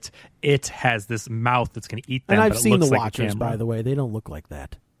it has this mouth that's going to eat them. And I've but it seen the looks like a Watchers, camera. by the way. They don't look like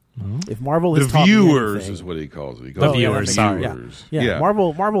that. If Marvel The has taught me viewers anything- is what he calls it. He The calls it viewers, the sorry. viewers. Yeah.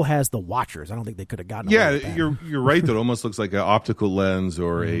 Marvel has the Watchers. I don't think they could have gotten away Yeah, with that. you're right. That almost looks like an optical lens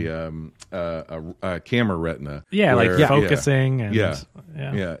or a camera retina. Yeah, where- like focusing. And, Yeah.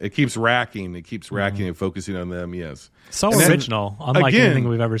 yeah. It keeps racking. It keeps racking and focusing on them. Yes. So And then, original, unlike again, anything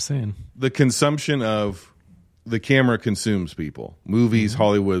we've ever seen. The consumption of the camera consumes people. Movies,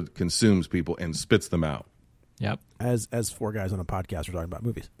 Hollywood consumes people and spits them out. Yep. As four guys on a podcast are talking about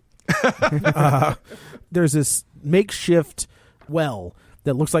movies. There's this makeshift well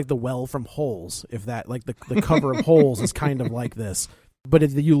that looks like the well from Holes. If that, like the cover of Holes is kind of like this, but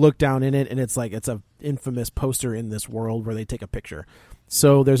if you look down in it, and it's like it's a infamous poster in this world where they take a picture.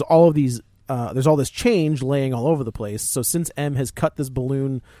 So there's all of these. There's all this change laying all over the place. So since M has cut this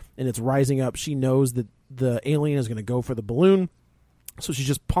balloon and it's rising up, she knows that the alien is going to go for the balloon. So she's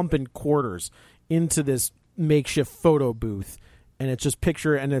just pumping quarters into this makeshift photo booth, and it's just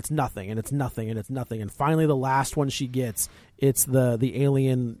picture, and it's nothing, and it's nothing, and it's nothing. And finally, the last one she gets, it's the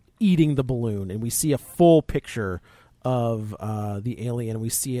alien eating the balloon, and we see a full picture of the alien. We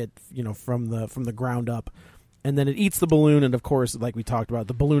see it, from the ground up, and then it eats the balloon, and of course, like we talked about,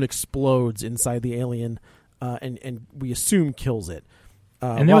 the balloon explodes inside the alien, and we assume kills it.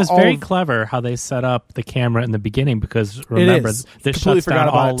 And it was very clever how they set up the camera in the beginning, because remember, this Completely shuts down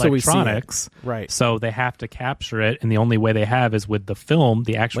about all it till we see it. electronics. Right. So they have to capture it, and the only way they have is with the film,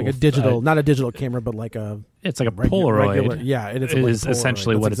 the actual... Like a digital, not a digital camera, but like a... It's like a Polaroid. Yeah, it is, is like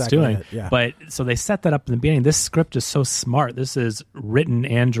essentially That's what exactly it's doing. it, yeah. But so they set that up in the beginning. This script is so smart. This is written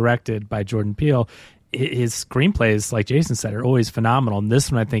and directed by Jordan Peele. His screenplays, like Jason said, are always phenomenal. And this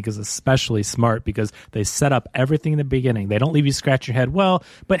one, I think, is especially smart because they set up everything in the beginning. They don't leave you scratch your head. Well,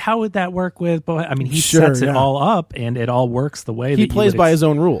 but how would that work with? But I mean, he sets it all up, and it all works the way he that plays by his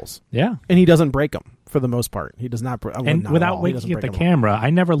own rules. Yeah, and he doesn't break them for the most part. He does not. And without winking at the camera, I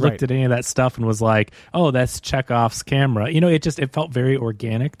never looked at any of that stuff and was like, "Oh, that's Chekhov's camera." It felt very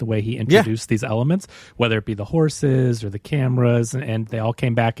organic the way he introduced these elements, whether it be the horses or the cameras, and they all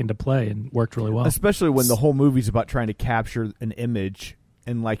came back into play and worked really well. Especially when the whole movie's about trying to capture an image,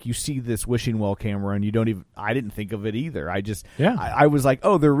 and like you see this wishing well camera, and you don't even. I didn't think of it either. I was like,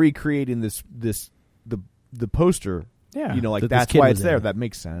 oh, they're recreating the poster. Yeah, that's why it's there. That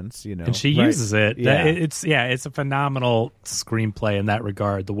makes sense. And she uses it. Yeah. It's a phenomenal screenplay in that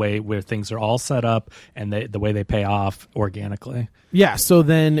regard. The way where things are all set up and the way they pay off organically. Yeah. So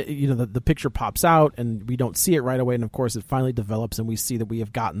then the picture pops out and we don't see it right away, and of course it finally develops and we see that we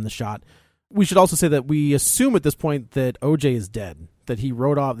have gotten the shot. We should also say that we assume at this point that OJ is dead. That he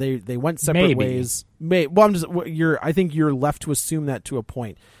wrote off. They went separate ways. I think you're left to assume that to a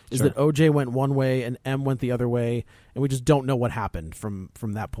point. Is that OJ went one way and M went the other way, and we just don't know what happened from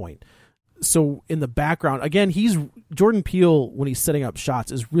that point. So in the background, again, Jordan Peele, when he's setting up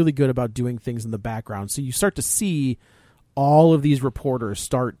shots, is really good about doing things in the background. So you start to see all of these reporters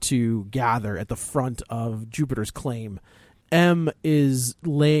start to gather at the front of Jupiter's Claim. M is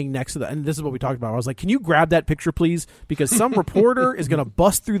laying next to that, and this is what we talked about. I was like, can you grab that picture, please? Because some reporter is going to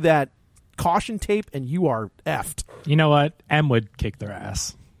bust through that caution tape, and you are effed. You know what? M would kick their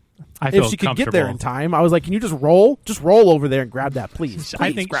ass. If she could get there in time. I was like, can you just roll over there and grab that, please?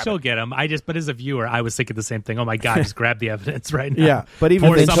 I think she'll get him. But as a viewer, I was thinking the same thing. Oh my God, just grab the evidence right now. Yeah, but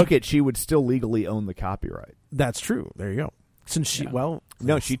even if they took it, she would still legally own the copyright. That's true. There you go. Since she, no,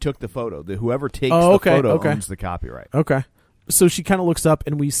 she took the photo. Whoever takes the photo owns the copyright. Okay. So she kind of looks up,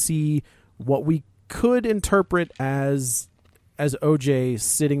 and we see what we could interpret as OJ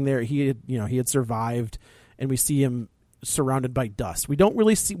sitting there. He had survived, and we see him surrounded by dust. We don't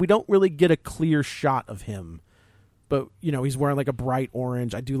really get a clear shot of him, but he's wearing like a bright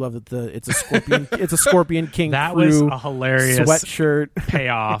orange. I do love that it's a Scorpion. It's a Scorpion King. That crew was a hilarious sweatshirt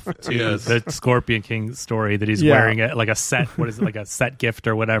payoff to the Scorpion King story that he's wearing like a set. What is it, like a set gift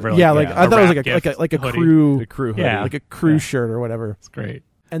or whatever? I thought it was like a crew hoodie, like a crew shirt or whatever. It's great.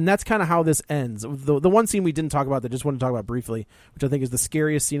 And that's kind of how this ends. The one scene we didn't talk about that I just want to talk about briefly, which I think is the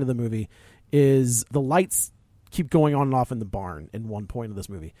scariest scene of the movie, is the lights keep going on and off in the barn in one point of this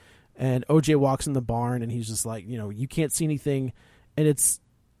movie. And OJ walks in the barn and he's just like, you can't see anything. And it's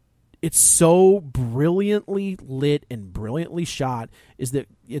so brilliantly lit and brilliantly shot, is that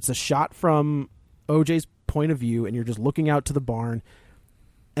it's a shot from OJ's point of view and you're just looking out to the barn,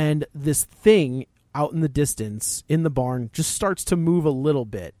 and this thing out in the distance in the barn just starts to move a little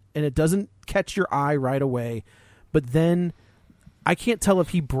bit, and it doesn't catch your eye right away. But then I can't tell if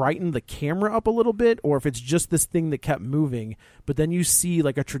he brightened the camera up a little bit or if it's just this thing that kept moving. But then you see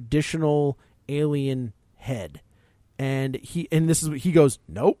like a traditional alien head, and he goes,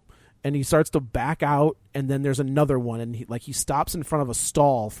 nope. And he starts to back out, and then there's another one, and he stops in front of a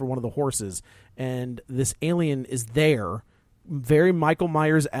stall for one of the horses, and this alien is there, very Michael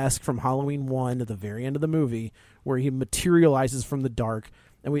Myers-esque from Halloween 1 at the very end of the movie, where he materializes from the dark,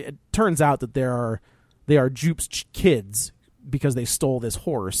 and it turns out that they are Jupe's kids because they stole this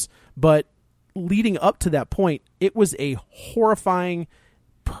horse. But leading up to that point, it was a horrifying,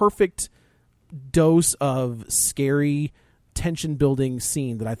 perfect dose of scary, tension-building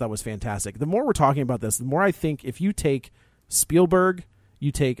scene that I thought was fantastic. The more we're talking about this, the more I think if you take Spielberg,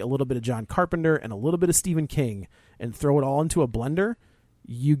 you take a little bit of John Carpenter and a little bit of Stephen King and throw it all into a blender,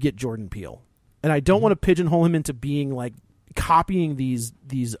 you get Jordan Peele. And I don't want to pigeonhole him into being like copying these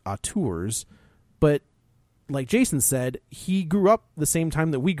auteurs, but like Jason said, he grew up the same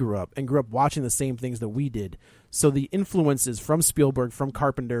time that we grew up and grew up watching the same things that we did. So the influences from Spielberg, from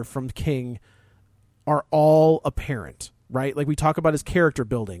Carpenter, from King are all apparent. Right? Like we talk about his character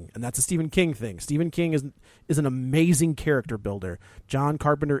building, and that's a Stephen King thing. Stephen King is an amazing character builder. John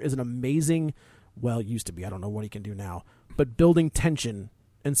Carpenter is an amazing, used to be, I don't know what he can do now, but building tension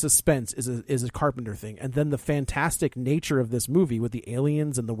and suspense is a Carpenter thing. And then the fantastic nature of this movie with the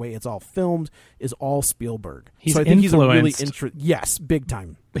aliens and the way it's all filmed is all Spielberg. So I think he's a really yes, big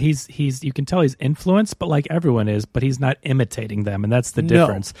time. He's you can tell he's influenced, but like everyone is, but he's not imitating them, and that's the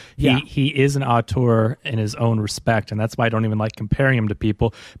difference. No. Yeah. He is an auteur in his own respect, and that's why I don't even like comparing him to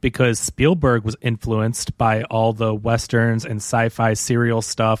people, because Spielberg was influenced by all the westerns and sci-fi serial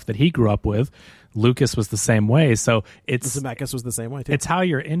stuff that he grew up with. Lucas was the same way. So Zemeckis was the same way too. It's how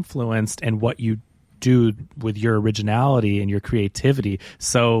you're influenced and what you do with your originality and your creativity.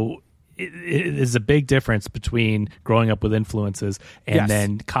 So it is a big difference between growing up with influences and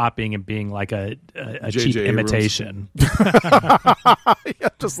then copying and being like a cheap imitation. Yeah,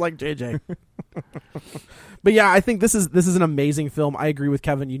 just like JJ. But yeah, I think this is an amazing film. I agree with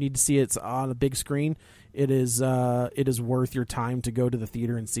Kevin. You need to see it on a big screen. It is worth your time to go to the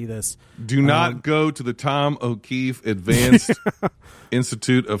theater and see this. Do not go to the Tom O'Keefe Advanced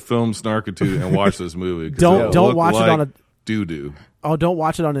Institute of Film Snarkitude and watch this movie. Don't watch it on a doo-doo. Oh, don't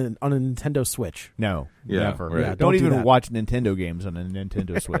watch it on a Nintendo Switch. No, never. Right. Yeah, don't even do that. watch Nintendo games on a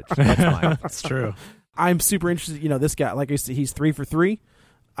Nintendo Switch. That's fine. That's true. I'm super interested. This guy, like I said, he's 3 for 3.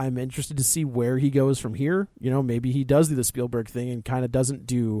 I'm interested to see where he goes from here. Maybe he does do the Spielberg thing and kind of doesn't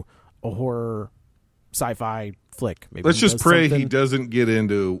do a horror sci-fi flick. Maybe Let's just pray he doesn't get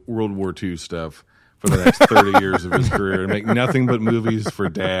into World War II stuff for the next 30 years of his career and make nothing but movies for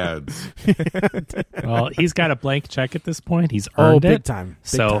dads. Well, he's got a blank check at this point. He's earned big it. Time.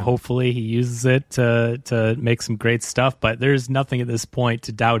 So hopefully he uses it to make some great stuff. But there's nothing at this point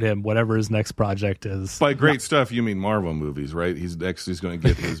to doubt him, whatever his next project is. By great stuff, you mean Marvel movies, right? He's going to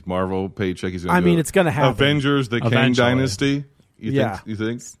get his Marvel paycheck. He's going to it's going to happen. Avengers, the Kang Dynasty. You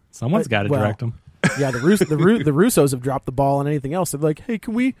think? Someone's got to direct him. Yeah, the Russos have dropped the ball on anything else. They're like, hey,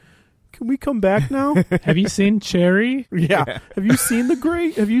 can we come back now? Have you seen Cherry? Yeah. Have you seen the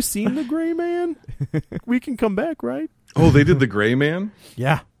Gray Man? We can come back, right? Oh, they did the Gray Man?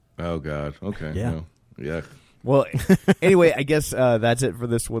 Yeah. Oh God. Okay. Yeah. No. Yeah. Well, anyway, I guess that's it for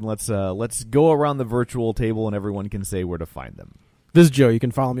this one. Let's go around the virtual table and everyone can say where to find them. This is Joe. You can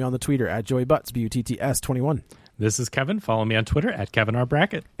follow me on the Twitter at JoeyButts, BUTTS21. This is Kevin. Follow me on Twitter at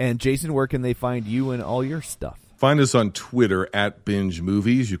KevinRBrackett. And Jason, where can they find you and all your stuff? Find us on Twitter at Binge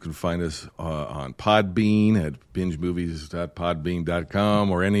Movies. You can find us on Podbean at bingemovies.podbean.com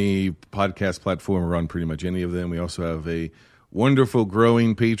or any podcast platform. We're on pretty much any of them. We also have a wonderful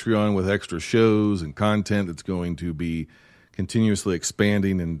growing Patreon with extra shows and content that's going to be continuously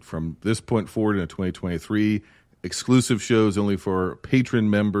expanding. And from this point forward into 2023, exclusive shows only for patron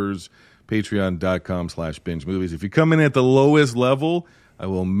members, patreon.com/binge movies. If you come in at the lowest level, I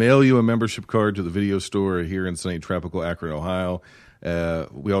will mail you a membership card to the video store here in sunny tropical Akron, Ohio.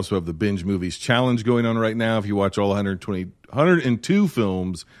 We also have the Binge Movies Challenge going on right now. If you watch all 102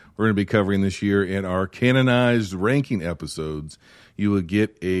 films we're going to be covering this year in our canonized ranking episodes, you will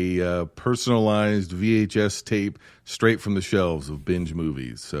get a personalized VHS tape straight from the shelves of Binge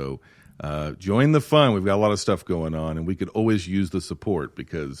Movies. So join the fun. We've got a lot of stuff going on, and we could always use the support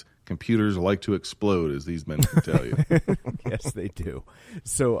because computers like to explode, as these men can tell you. Yes, they do.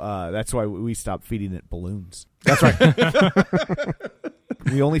 So that's why we stopped feeding it balloons. That's right.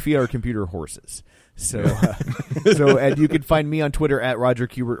 We only feed our computer horses. So, and you can find me on Twitter at Roger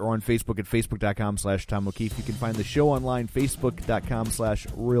Kubert or on Facebook at facebook.com/Tom O'Keefe. You can find the show online,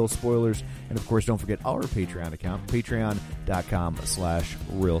 facebook.com/Real Spoilers. And, of course, don't forget our Patreon account,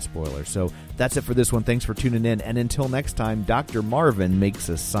 patreon.com/Real Spoilers. So that's it for this one. Thanks for tuning in. And until next time, Dr. Marvin makes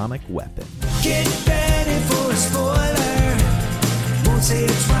a sonic weapon. Get ready for a spoiler. Won't say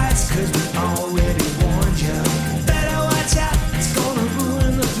it twice because we already warned you. Better watch out, it's gonna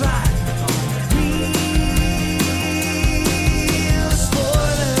ruin the plot. Real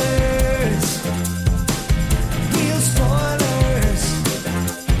spoilers. Real spoilers.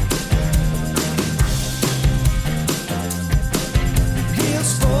 Real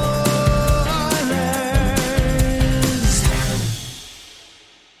spoilers.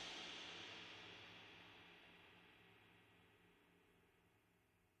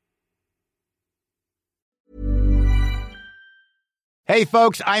 Hey,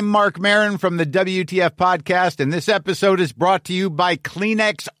 folks, I'm Mark Maron from the WTF Podcast, and this episode is brought to you by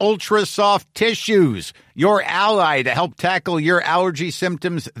Kleenex Ultra Soft Tissues, your ally to help tackle your allergy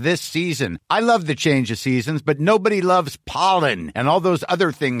symptoms this season. I love the change of seasons, but nobody loves pollen and all those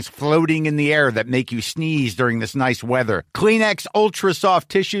other things floating in the air that make you sneeze during this nice weather. Kleenex Ultra Soft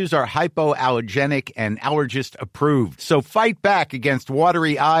Tissues are hypoallergenic and allergist approved, so fight back against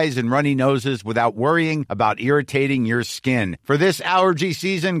watery eyes and runny noses without worrying about irritating your skin. For this allergy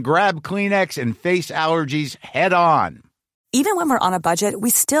season, grab Kleenex and face allergies head on. Even when we're on a budget,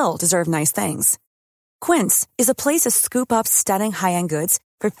 we still deserve nice things. Quince is a place to scoop up stunning high-end goods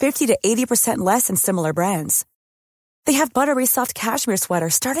for 50 to 80% less than similar brands. They have buttery soft cashmere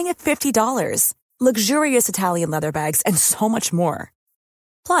sweaters starting at $50, luxurious Italian leather bags, and so much more.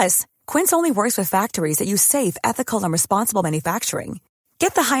 Plus, Quince only works with factories that use safe, ethical, and responsible manufacturing.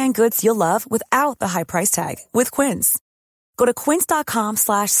 Get the high-end goods you'll love without the high price tag with Quince. Go to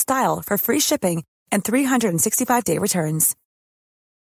quince.com/style for free shipping and 365-day returns.